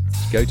 Yes, just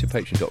go to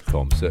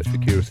patreon.com, search for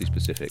Curiously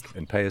Specific,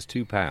 and pay us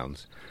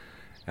 £2,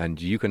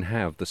 and you can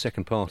have the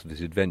second part of this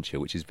adventure,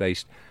 which is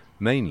based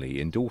mainly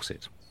in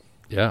Dorset.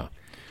 Yeah.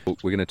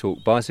 We're going to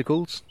talk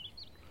bicycles.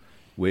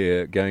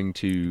 We're going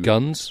to...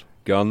 Guns.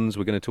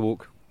 We're going to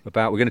talk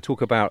about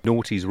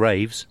noughties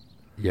raves.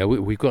 Yeah,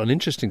 we've got an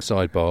interesting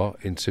sidebar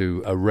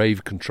into a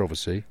rave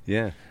controversy.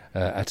 Yeah.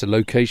 At a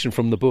location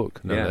from the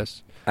book, no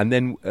less. And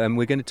then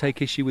we're going to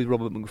take issue with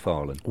Robert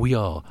Macfarlane. We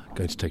are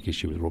going to take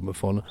issue with Robert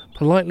Macfarlane,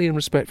 politely and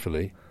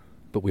respectfully,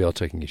 but we are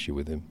taking issue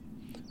with him.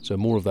 So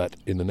more of that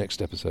in the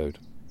next episode.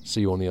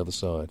 See you on the other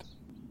side.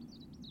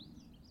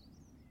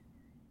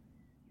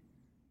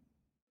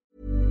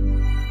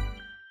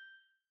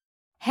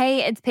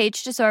 Hey, it's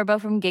Paige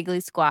DeSorbo from Giggly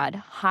Squad.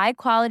 High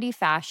quality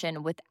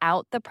fashion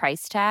without the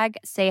price tag.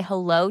 Say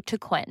hello to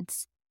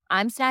Quince.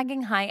 I'm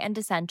snagging high-end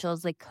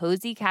essentials like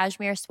cozy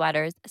cashmere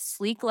sweaters,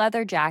 sleek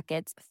leather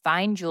jackets,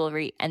 fine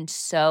jewelry, and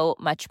so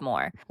much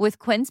more. With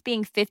Quince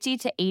being 50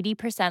 to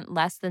 80%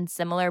 less than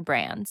similar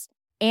brands.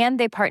 And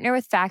they partner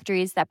with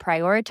factories that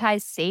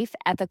prioritize safe,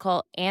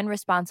 ethical, and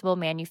responsible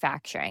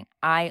manufacturing.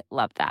 I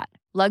love that.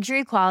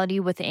 Luxury quality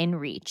within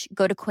reach.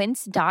 Go to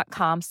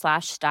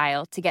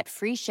quince.com/style to get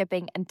free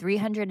shipping and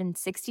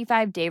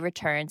 365-day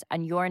returns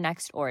on your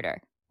next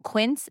order.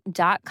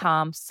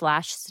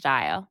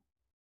 Quince.com/style.